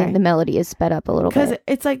 Okay. I think the melody is sped up a little bit. Because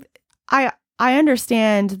it's like, I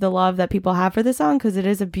understand the love that people have for the song because it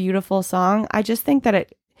is a beautiful song. I just think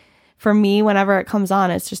that for me, whenever it comes on,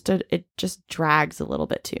 it just drags a little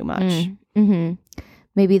bit too much.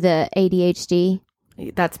 Maybe the ADHD.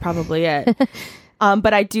 That's probably it.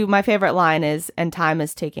 But my favorite line is, and time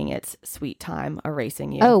is taking its sweet time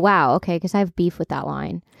erasing you. Oh, wow. Okay. Because I have beef with that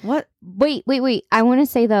line. What? Wait. I want to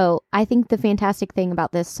say, though, I think the fantastic thing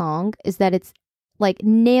about this song is that it's like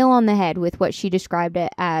nail on the head with what she described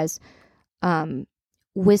it as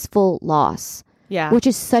wistful loss. Yeah. Which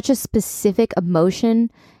is such a specific emotion.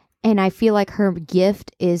 And I feel like her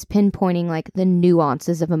gift is pinpointing like the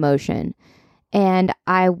nuances of emotion. And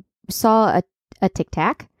I saw a Tic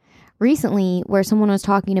Tac recently where someone was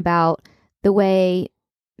talking about the way,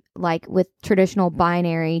 like with traditional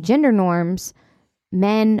binary gender norms,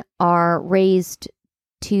 men are raised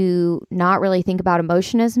to not really think about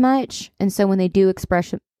emotion as much. And so when they do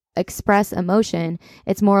express emotion,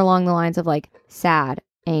 it's more along the lines of like sad,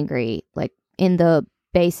 angry, like in the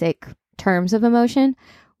basic terms of emotion.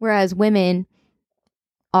 Whereas women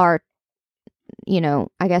are,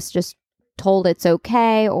 I guess just told it's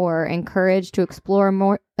okay or encouraged to explore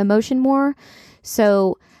more emotion more.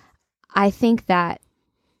 So I think that,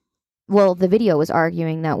 well, the video was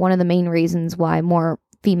arguing that one of the main reasons why more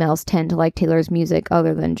females tend to like Taylor's music,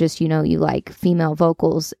 other than just, you like female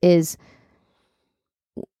vocals, is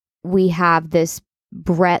we have this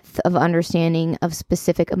breadth of understanding of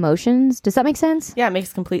specific emotions. Does that make sense? Yeah, it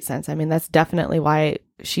makes complete sense. I mean, that's definitely why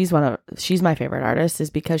she's my favorite artist, is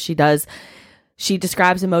because she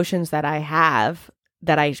describes emotions that I have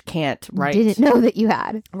that I can't write. Didn't know that you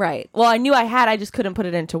had. Right. Well, I knew I had, I just couldn't put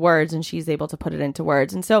it into words, and she's able to put it into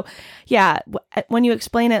words. And so, yeah, when you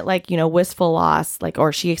explain it like, wistful loss, like,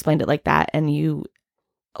 or she explained it like that, and you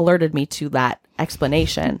alerted me to that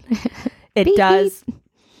explanation, it Beep, does, beep.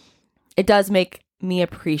 It does make me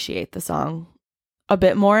appreciate the song a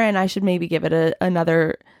bit more, and I should maybe give it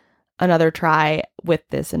another try with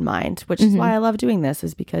this in mind, which is why I love doing this,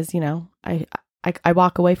 is because, I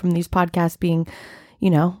walk away from these podcasts being,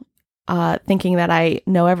 thinking that I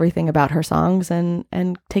know everything about her songs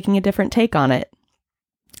and taking a different take on it.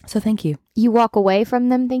 So thank you. You walk away from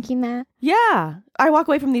them thinking that? Yeah. I walk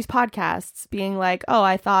away from these podcasts being like, oh,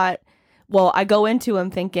 I go into them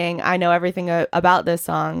thinking I know everything about this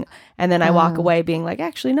song. And then I walk away being like,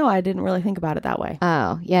 actually, no, I didn't really think about it that way.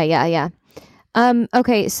 Oh, yeah.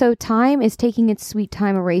 Okay, so time is taking its sweet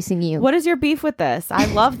time erasing you. What is your beef with this? I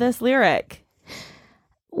love this lyric.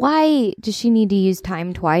 Why does she need to use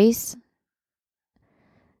time twice?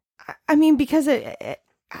 I mean, because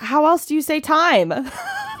how else do you say time?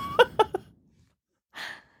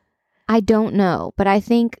 I don't know, but I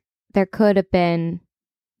think there could have been...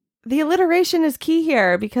 The alliteration is key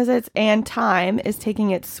here, because and time is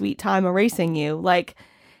taking its sweet time erasing you. Like,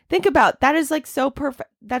 think about that, is like so perfect.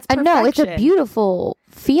 That's perfection. No, it's a beautiful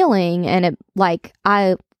feeling, and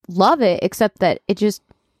I love it, except that it just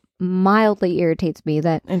mildly irritates me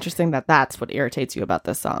that... Interesting that that's what irritates you about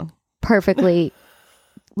this song. Perfectly,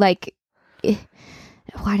 why did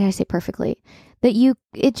I say perfectly?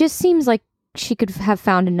 It just seems like she could have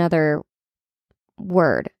found another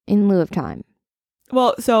word in lieu of time.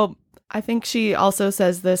 Well, so I think she also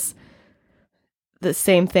says the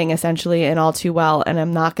same thing essentially in All Too Well, and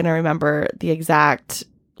I'm not going to remember the exact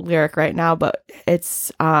lyric right now, but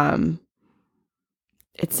it's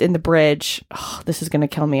in the bridge. Oh, this is going to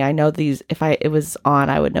kill me. I know these. If it was on,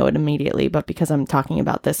 I would know it immediately, but because I'm talking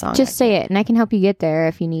about this song, just say it, and I can help you get there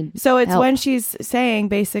if you need. So it's help. When she's saying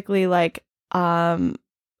basically like, time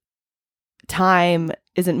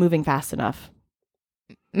isn't moving fast enough.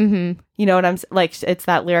 Mm-hmm. You know what I'm like? It's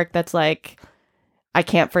that lyric that's like, I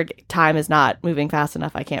can't forget. Time is not moving fast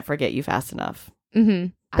enough. I can't forget you fast enough.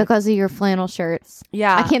 Mm-hmm. Because of your flannel shirts.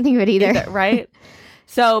 Yeah, I can't think of it either. Right?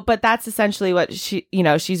 So, but that's essentially what she's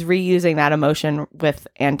reusing that emotion with,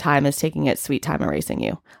 and time is taking its sweet time erasing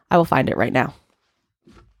you. I will find it right now.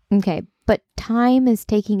 Okay, but time is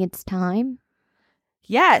taking its time?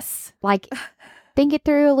 Yes. Like, think it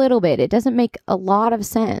through a little bit. It doesn't make a lot of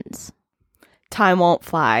sense. Time won't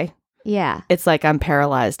fly. Yeah. It's like I'm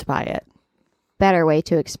paralyzed by it. Better way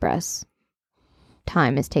to express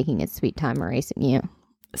time is taking its sweet time erasing you.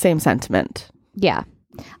 Same sentiment. Yeah.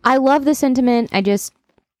 I love the sentiment.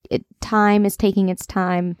 Time is taking its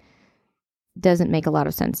time doesn't make a lot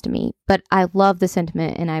of sense to me, but I love the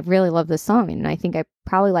sentiment, and I really love this song, and I think I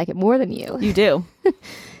probably like it more than you. You do.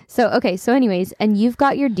 So anyways, and you've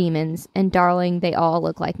got your demons, and darling, they all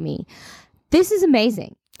look like me. This is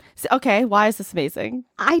amazing. Okay, why is this amazing?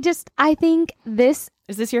 I think this...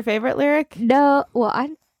 Is this your favorite lyric? No, well,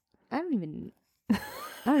 I don't even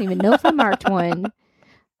know if I marked one.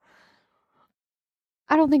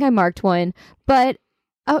 I don't think I marked one, but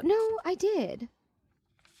oh no, I did.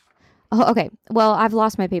 Oh, okay. Well, I've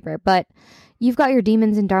lost my paper, but you've got your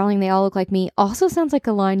demons and darling, they all look like me. Also sounds like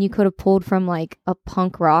a line you could have pulled from like a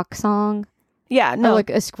punk rock song. Yeah, no. Or like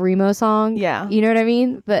a screamo song. Yeah. You know what I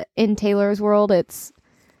mean? But in Taylor's world, it's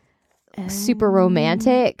super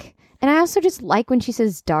romantic. And I also just like when she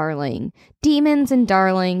says darling. Demons and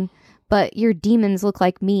darling, but your demons look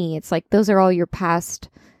like me. It's like those are all your past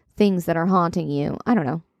things that are haunting you. I don't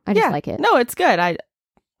know. I just like it. No, it's good.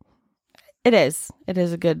 It is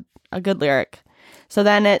a good lyric. So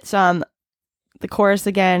then it's the chorus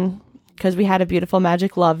again, because we had a beautiful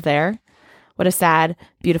magic love there. What a sad,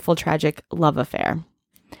 beautiful, tragic love affair.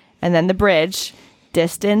 And then the bridge,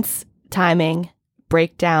 distance, timing,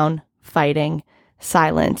 breakdown, fighting,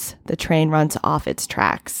 silence. The train runs off its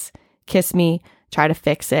tracks. Kiss me, try to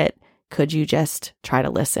fix it. Could you just try to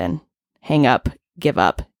listen? Hang up, give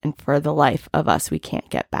up, and for the life of us, we can't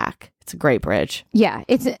get back. It's a great bridge. Yeah,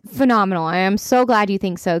 it's phenomenal. I am so glad you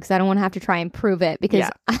think so, because I don't want to have to try and prove it, because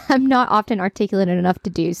I'm not often articulate enough to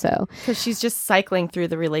do so. Because she's just cycling through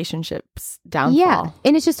the relationship's downfall. Yeah,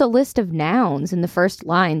 and it's just a list of nouns in the first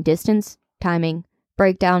line: distance, timing,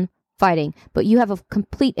 breakdown, fighting. But you have a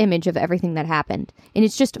complete image of everything that happened, and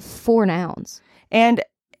it's just 4 nouns. And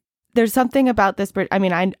there's something about this. I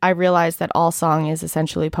mean, I realize that all song is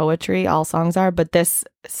essentially poetry. All songs are, but this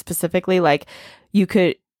specifically, like,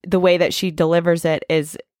 the way that she delivers it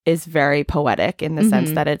is very poetic in the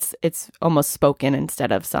sense that it's almost spoken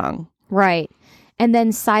instead of sung. Right. And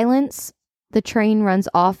then silence, the train runs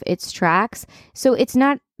off its tracks. So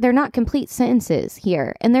they're not complete sentences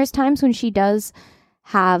here. And there's times when she does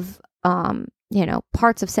have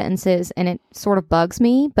parts of sentences and it sort of bugs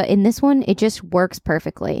me, but in this one it just works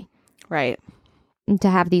perfectly. Right. To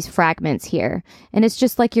have these fragments here. And it's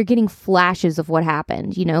just like you're getting flashes of what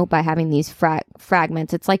happened, by having these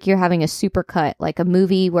fragments. It's like you're having a supercut, like a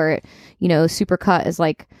movie where, supercut is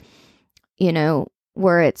like,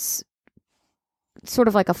 where it's sort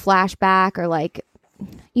of like a flashback, or like, a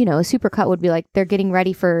supercut would be like they're getting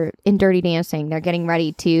ready in Dirty Dancing, they're getting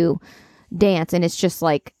ready to dance, and it's just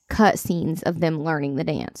like cut scenes of them learning the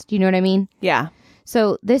dance. Do you know what I mean? Yeah.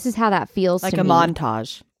 So this is how that feels like to a me.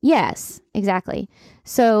 montage. Yes, exactly.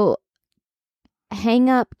 So, hang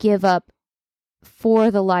up, give up, for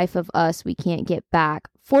the life of us, we can't get back.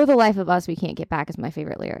 For the life of us, we can't get back is my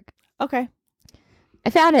favorite lyric. Okay. I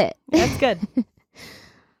found it. That's good.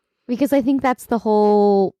 Because I think that's the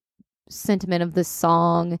whole sentiment of this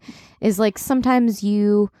song, is like sometimes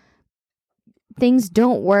things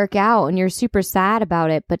don't work out and you're super sad about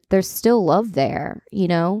it, but there's still love there,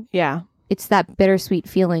 Yeah. It's that bittersweet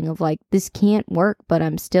feeling of like, this can't work, but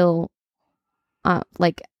I'm still,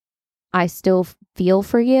 I still feel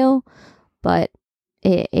for you, but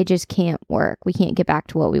it just can't work. We can't get back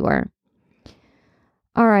to what we were.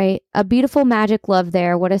 All right. A beautiful magic love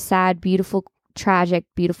there. What a sad, beautiful, tragic,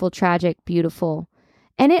 beautiful, tragic, beautiful.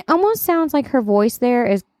 And it almost sounds like her voice there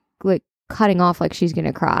is like cutting off, like she's going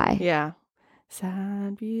to cry. Yeah.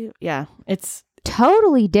 Sad, yeah. It's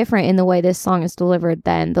totally different in the way this song is delivered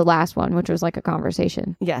than the last one, which was like a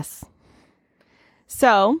conversation. Yes.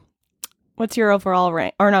 So, what's your overall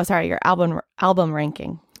rank? Or no, sorry, your album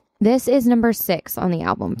ranking. This is number 6 on the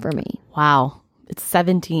album for me. Wow. It's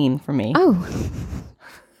 17 for me. Oh,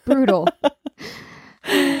 brutal.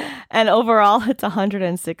 And overall, it's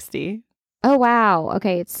 160. Oh, wow.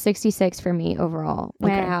 Okay, it's 66 for me overall.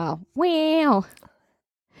 Wow. Okay. Wow.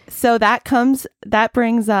 So that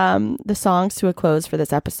brings the songs to a close for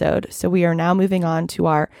this episode. So we are now moving on to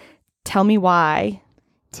our Tell Me Why.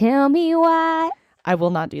 Tell me why. I will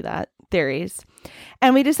not do that. Theories.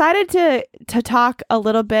 And we decided to talk a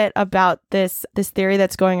little bit about this theory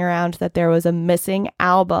that's going around, that there was a missing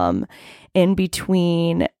album in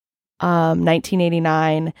between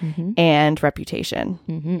 1989 and Reputation.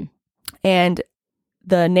 Mm-hmm. And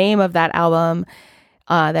the name of that album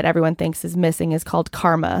that everyone thinks is missing is called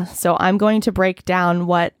Karma. So I'm going to break down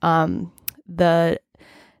what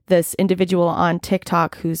this individual on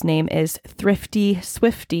TikTok, whose name is Thrifty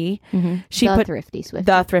Swifty. Mm-hmm.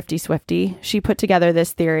 The Thrifty Swifty. She put together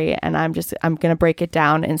this theory, and I'm going to break it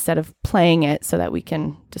down instead of playing it so that we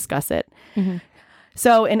can discuss it. Mm-hmm.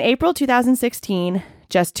 So in April 2016,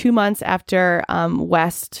 just 2 months after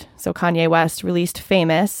Kanye West released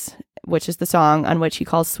Famous, which is the song on which he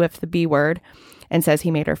calls Swift the B word and says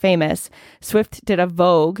he made her famous, Swift did a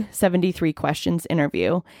Vogue 73 questions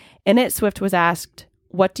interview. In it, Swift was asked,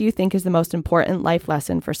 "What do you think is the most important life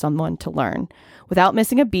lesson for someone to learn?" Without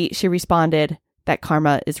missing a beat, she responded that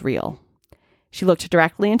karma is real. She looked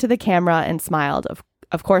directly into the camera and smiled.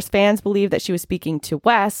 Of course, fans believed that she was speaking to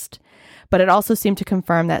West, but it also seemed to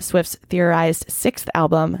confirm that Swift's theorized 6th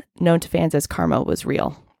album, known to fans as Karma, was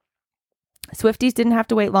real. Swifties didn't have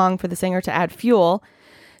to wait long for the singer to add fuel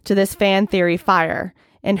to this fan theory fire.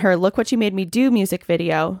 In her Look What You Made Me Do music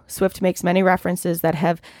video, Swift makes many references that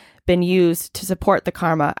have been used to support the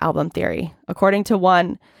Karma album theory. According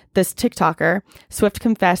to this TikToker, Swift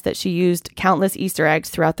confessed that she used countless Easter eggs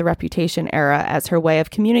throughout the Reputation era as her way of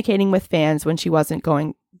communicating with fans when she wasn't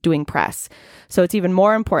doing press. So it's even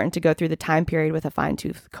more important to go through the time period with a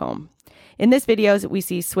fine-tooth comb. In this video, we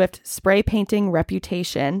see Swift spray painting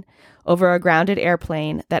Reputation over a grounded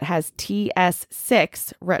airplane that has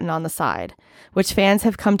TS6 written on the side, which fans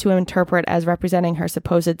have come to interpret as representing her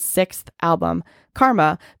supposed 6th album,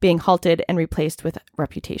 Karma, being halted and replaced with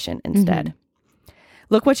Reputation instead.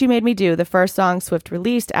 Look What You Made Me Do, the first song Swift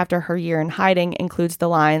released after her year in hiding, includes the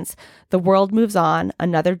lines, "The world moves on,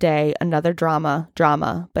 another day, another drama,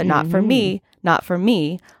 but not for me, not for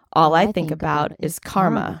me. All I think about is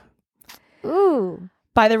karma." Ooh.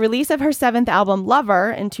 By the release of her 7th album,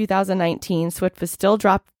 Lover, in 2019, Swift was still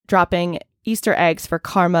dropping Easter eggs for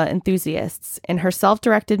Karma enthusiasts. In her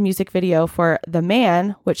self-directed music video for The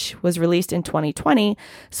Man, which was released in 2020,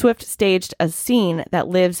 Swift staged a scene that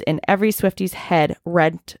lives in every Swiftie's head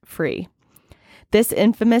rent-free. This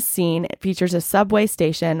infamous scene features a subway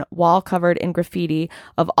station wall covered in graffiti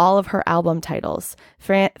of all of her album titles.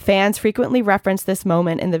 Fans frequently reference this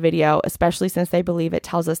moment in the video, especially since they believe it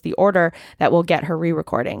tells us the order that will get her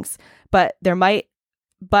re-recordings. But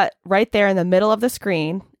right there in the middle of the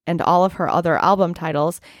screen, and all of her other album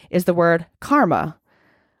titles, is the word karma,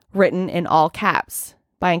 written in all caps.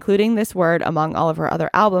 By including this word among all of her other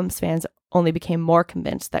albums, fans only became more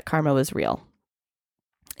convinced that karma was real.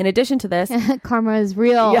 In addition to this... Karma is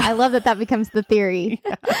real. Yeah. I love that becomes the theory.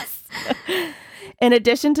 Yes. In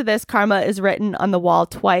addition to this, Karma is written on the wall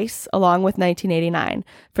twice, along with 1989.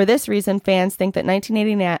 For this reason, fans think that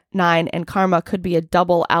 1989 and Karma could be a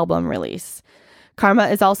double album release. Karma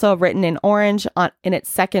is also written in orange in its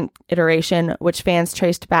second iteration, which fans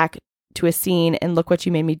traced back to a scene in Look What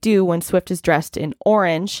You Made Me Do when Swift is dressed in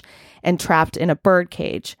orange and trapped in a bird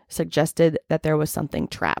cage, suggested that there was something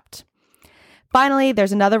trapped. Finally,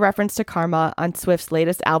 there's another reference to Karma on Swift's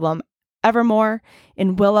latest album, Evermore.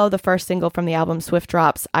 In Willow, the first single from the album Swift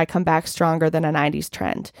drops, I come back stronger than a 90s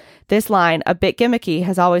trend. This line, a bit gimmicky,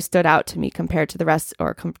 has always stood out to me compared to the rest,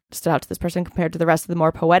 stood out to this person compared to the rest of the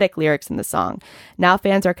more poetic lyrics in the song. Now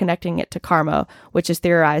fans are connecting it to Karma, which is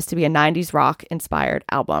theorized to be a 90s rock-inspired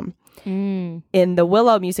album. In the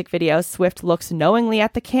Willow music video, Swift looks knowingly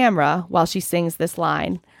at the camera while she sings this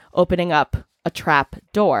line, opening up a trap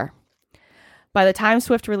door. By the time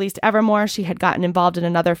Swift released Evermore, she had gotten involved in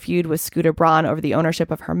another feud with Scooter Braun over the ownership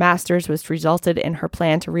of her masters, which resulted in her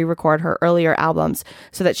plan to re-record her earlier albums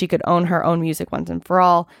so that she could own her own music once and for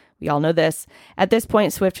all. We all know this. At this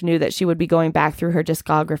point, Swift knew that she would be going back through her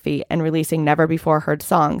discography and releasing never-before-heard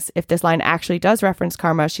songs. If this line actually does reference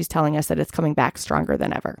Karma, she's telling us that it's coming back stronger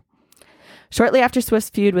than ever. Shortly after Swift's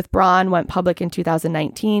feud with Braun went public in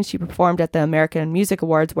 2019, she performed at the American Music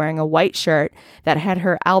Awards wearing a white shirt that had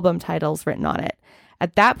her album titles written on it.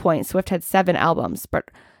 At that point, Swift had 7 albums,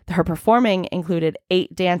 but her performing included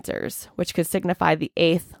 8 dancers, which could signify the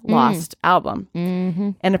 8th lost album.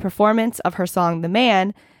 And a performance of her song, The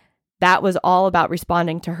Man, that was all about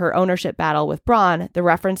responding to her ownership battle with Braun. The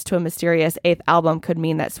reference to a mysterious 8th album could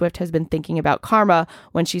mean that Swift has been thinking about Karma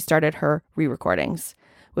when she started her re-recordings.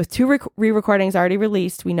 With 2 re-recordings already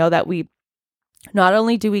released, we know that not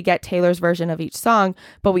only do we get Taylor's version of each song,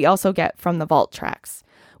 but we also get From the Vault tracks,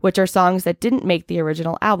 which are songs that didn't make the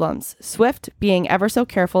original albums. Swift, being ever so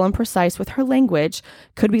careful and precise with her language,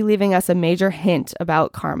 could be leaving us a major hint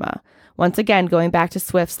about Karma. Once again, going back to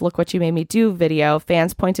Swift's Look What You Made Me Do video,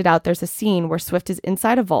 fans pointed out there's a scene where Swift is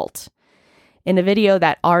inside a vault. In a video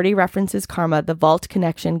that already references Karma, the vault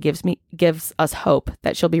connection gives us hope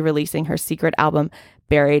that she'll be releasing her secret album,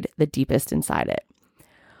 Buried the Deepest Inside It.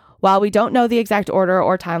 While we don't know the exact order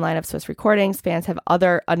or timeline of Swift's recordings, fans have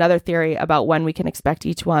another theory about when we can expect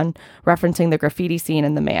each one, referencing the graffiti scene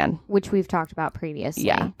in The Man, which we've talked about previously.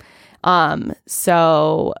 Yeah.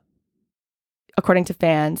 So, according to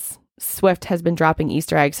fans, Swift has been dropping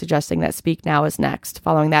Easter eggs suggesting that Speak Now is next.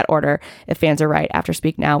 Following that order, if fans are right, after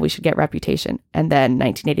Speak Now, we should get Reputation, and then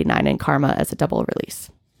 1989 and Karma as a double release.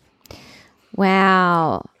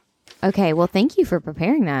 Wow. Okay, well, thank you for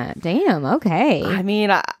preparing that. Damn, okay. I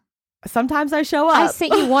mean, sometimes I show up. I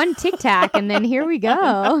sent you one Tic Tac, and then here we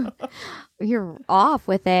go. You're off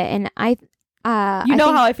with it, and I think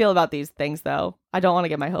how I feel about these things, though. I don't want to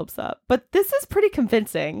get my hopes up, but this is pretty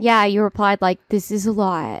convincing. Yeah, you replied like, "This is a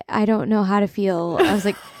lot. I don't know how to feel." I was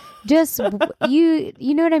like, "Just you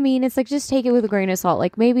know what I mean? It's like just take it with a grain of salt.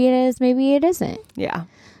 Like maybe it is, maybe it isn't. Yeah,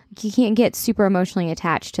 you can't get super emotionally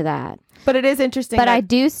attached to that." But it is interesting. But I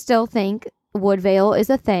do still think Woodvale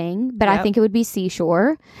is a thing, but I think it would be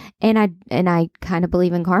Seashore, and I kind of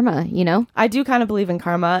believe in Karma. You know, I do kind of believe in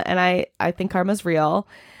Karma, and I think Karma's real,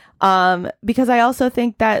 because I also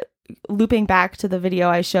think that looping back to the video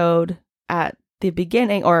I showed at the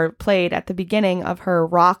beginning, or played at the beginning of her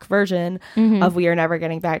rock version of We Are Never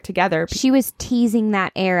Getting Back Together. She was teasing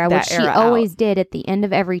that era, which she always did at the end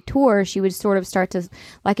of every tour. She would sort of start to,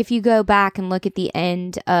 like, if you go back and look at the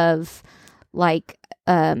end of, like,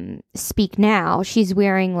 Speak Now, she's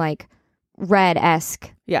wearing, like,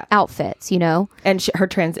 red-esque outfits, you know? And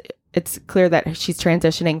it's clear that she's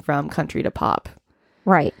transitioning from country to pop.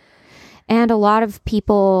 Right. And a lot of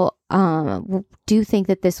people do think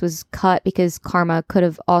that this was cut because Karma could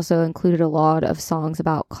have also included a lot of songs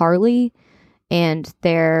about Carly and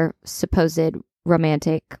their supposed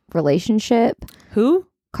romantic relationship. Who?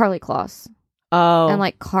 Karlie Kloss. Oh. And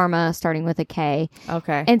like Karma starting with a K.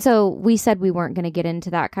 Okay. And so we said we weren't going to get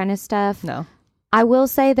into that kind of stuff. No. I will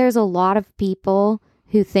say there's a lot of people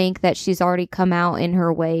who think that she's already come out in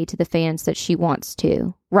her way to the fans that she wants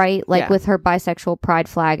to, right? Like with her bisexual pride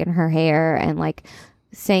flag in her hair and like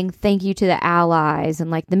saying thank you to the allies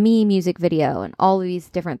and like the Me music video and all of these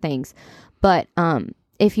different things. But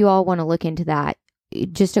if you all want to look into that,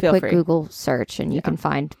 just a quick Google search and you can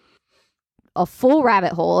find a full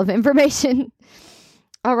rabbit hole of information.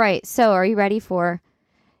 All right. So are you ready for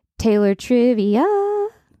Taylor Trivia?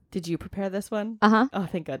 Did you prepare this one? Uh-huh. Oh,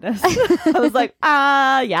 thank goodness. I was like,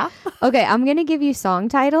 yeah. Okay, I'm going to give you song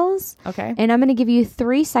titles. Okay. And I'm going to give you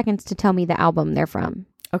 3 seconds to tell me the album they're from.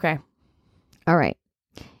 Okay. All right.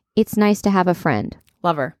 It's Nice to Have a Friend.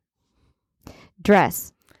 Lover.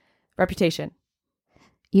 Dress. Reputation.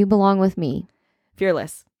 You Belong With Me.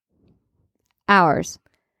 Fearless. Hours.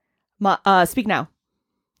 Speak Now.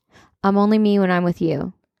 I'm Only Me When I'm With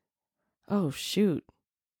You. Oh, shoot.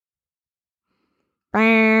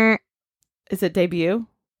 Is it Debut?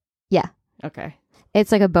 Yeah. Okay.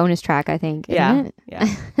 It's like a bonus track, I think. Isn't it? Yeah.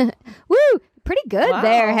 Woo! Pretty good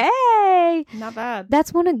there. Hey! Not bad.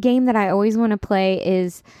 That's one game that I always want to play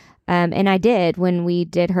is, and I did when we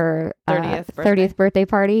did her 30th birthday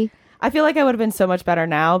party. I feel like I would have been so much better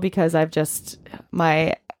now because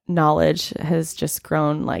my knowledge has just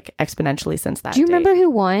grown like exponentially since that. Do you remember who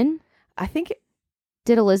won?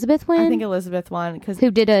 Did Elizabeth win? I think Elizabeth won. Who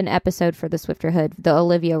did an episode for the Swifter Hood? The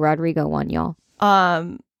Olivia Rodrigo one, y'all.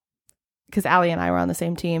 Because Allie and I were on the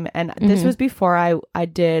same team. And this was before I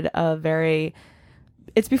did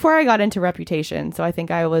it's before I got into Reputation. So I think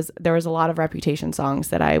there was a lot of Reputation songs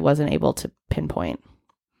that I wasn't able to pinpoint.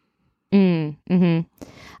 I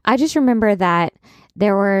just remember that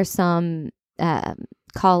there were some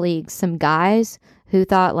colleagues, some guys who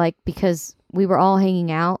thought like because we were all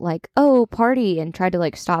hanging out like, oh, party, and tried to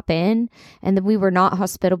like stop in, and then we were not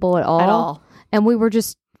hospitable at all. And we were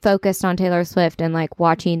just focused on Taylor Swift and like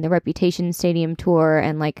watching the Reputation Stadium tour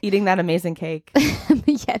and like eating that amazing cake.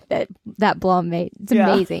 Yeah, that Blom made. It's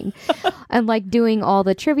amazing. And like doing all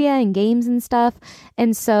the trivia and games and stuff.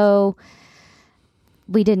 And so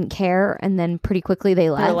we didn't care, and then pretty quickly they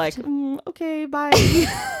left. They were like, okay, bye.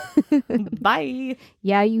 Bye.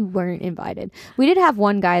 Yeah, you weren't invited. We did have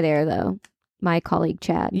one guy there though. My colleague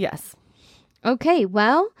Chad. Yes. Okay,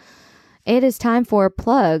 well, it is time for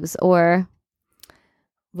plugs, or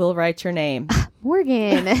We'll Write Your Name.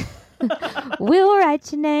 Morgan. We'll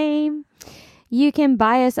Write Your Name. You can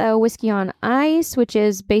buy us a Whiskey on Ice, which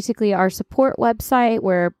is basically our support website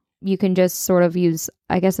where you can just sort of use,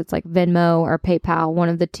 I guess it's like Venmo or PayPal, one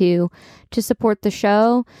of the two, to support the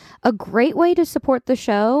show. A great way to support the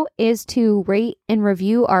show is to rate and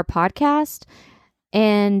review our podcast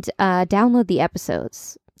and download the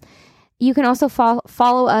episodes. You can also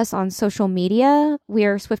follow us on social media. We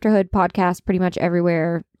are Swifterhood Podcast pretty much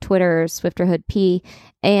everywhere. Twitter, Swifterhood P.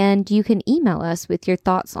 And you can email us with your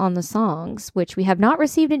thoughts on the songs, which we have not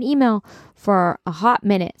received an email for a hot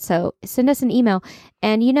minute. So send us an email.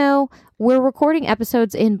 And, we're recording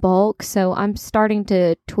episodes in bulk. So I'm starting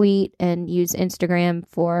to tweet and use Instagram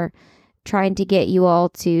for trying to get you all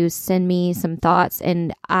to send me some thoughts,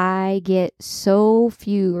 and I get so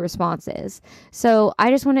few responses. So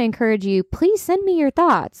I just want to encourage you, please send me your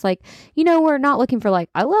thoughts. Like, we're not looking for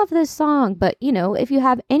like, I love this song, but if you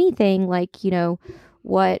have anything like,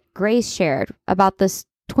 what Grace shared about this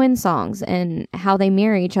twin songs and how they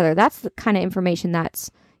marry each other, that's the kind of information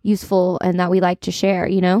that's useful and that we like to share,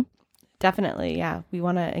 Definitely. Yeah. We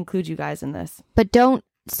want to include you guys in this. But don't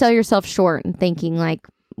sell yourself short and thinking like,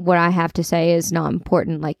 what I have to say is not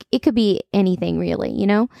important. Like it could be anything really,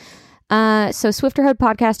 So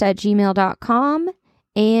swifterhoodpodcast@gmail.com.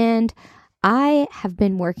 And I have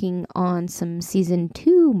been working on some season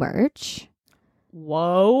 2 merch.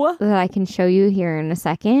 Whoa. That I can show you here in a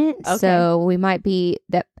second. Okay. So we might be,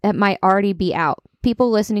 that might already be out. People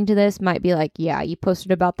listening to this might be like, yeah, you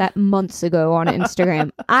posted about that months ago on Instagram.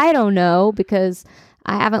 I don't know because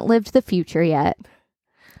I haven't lived the future yet.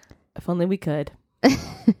 If only we could.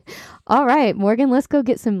 All right, Morgan, let's go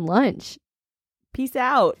get some lunch. Peace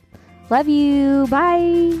out. Love you.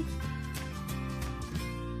 Bye.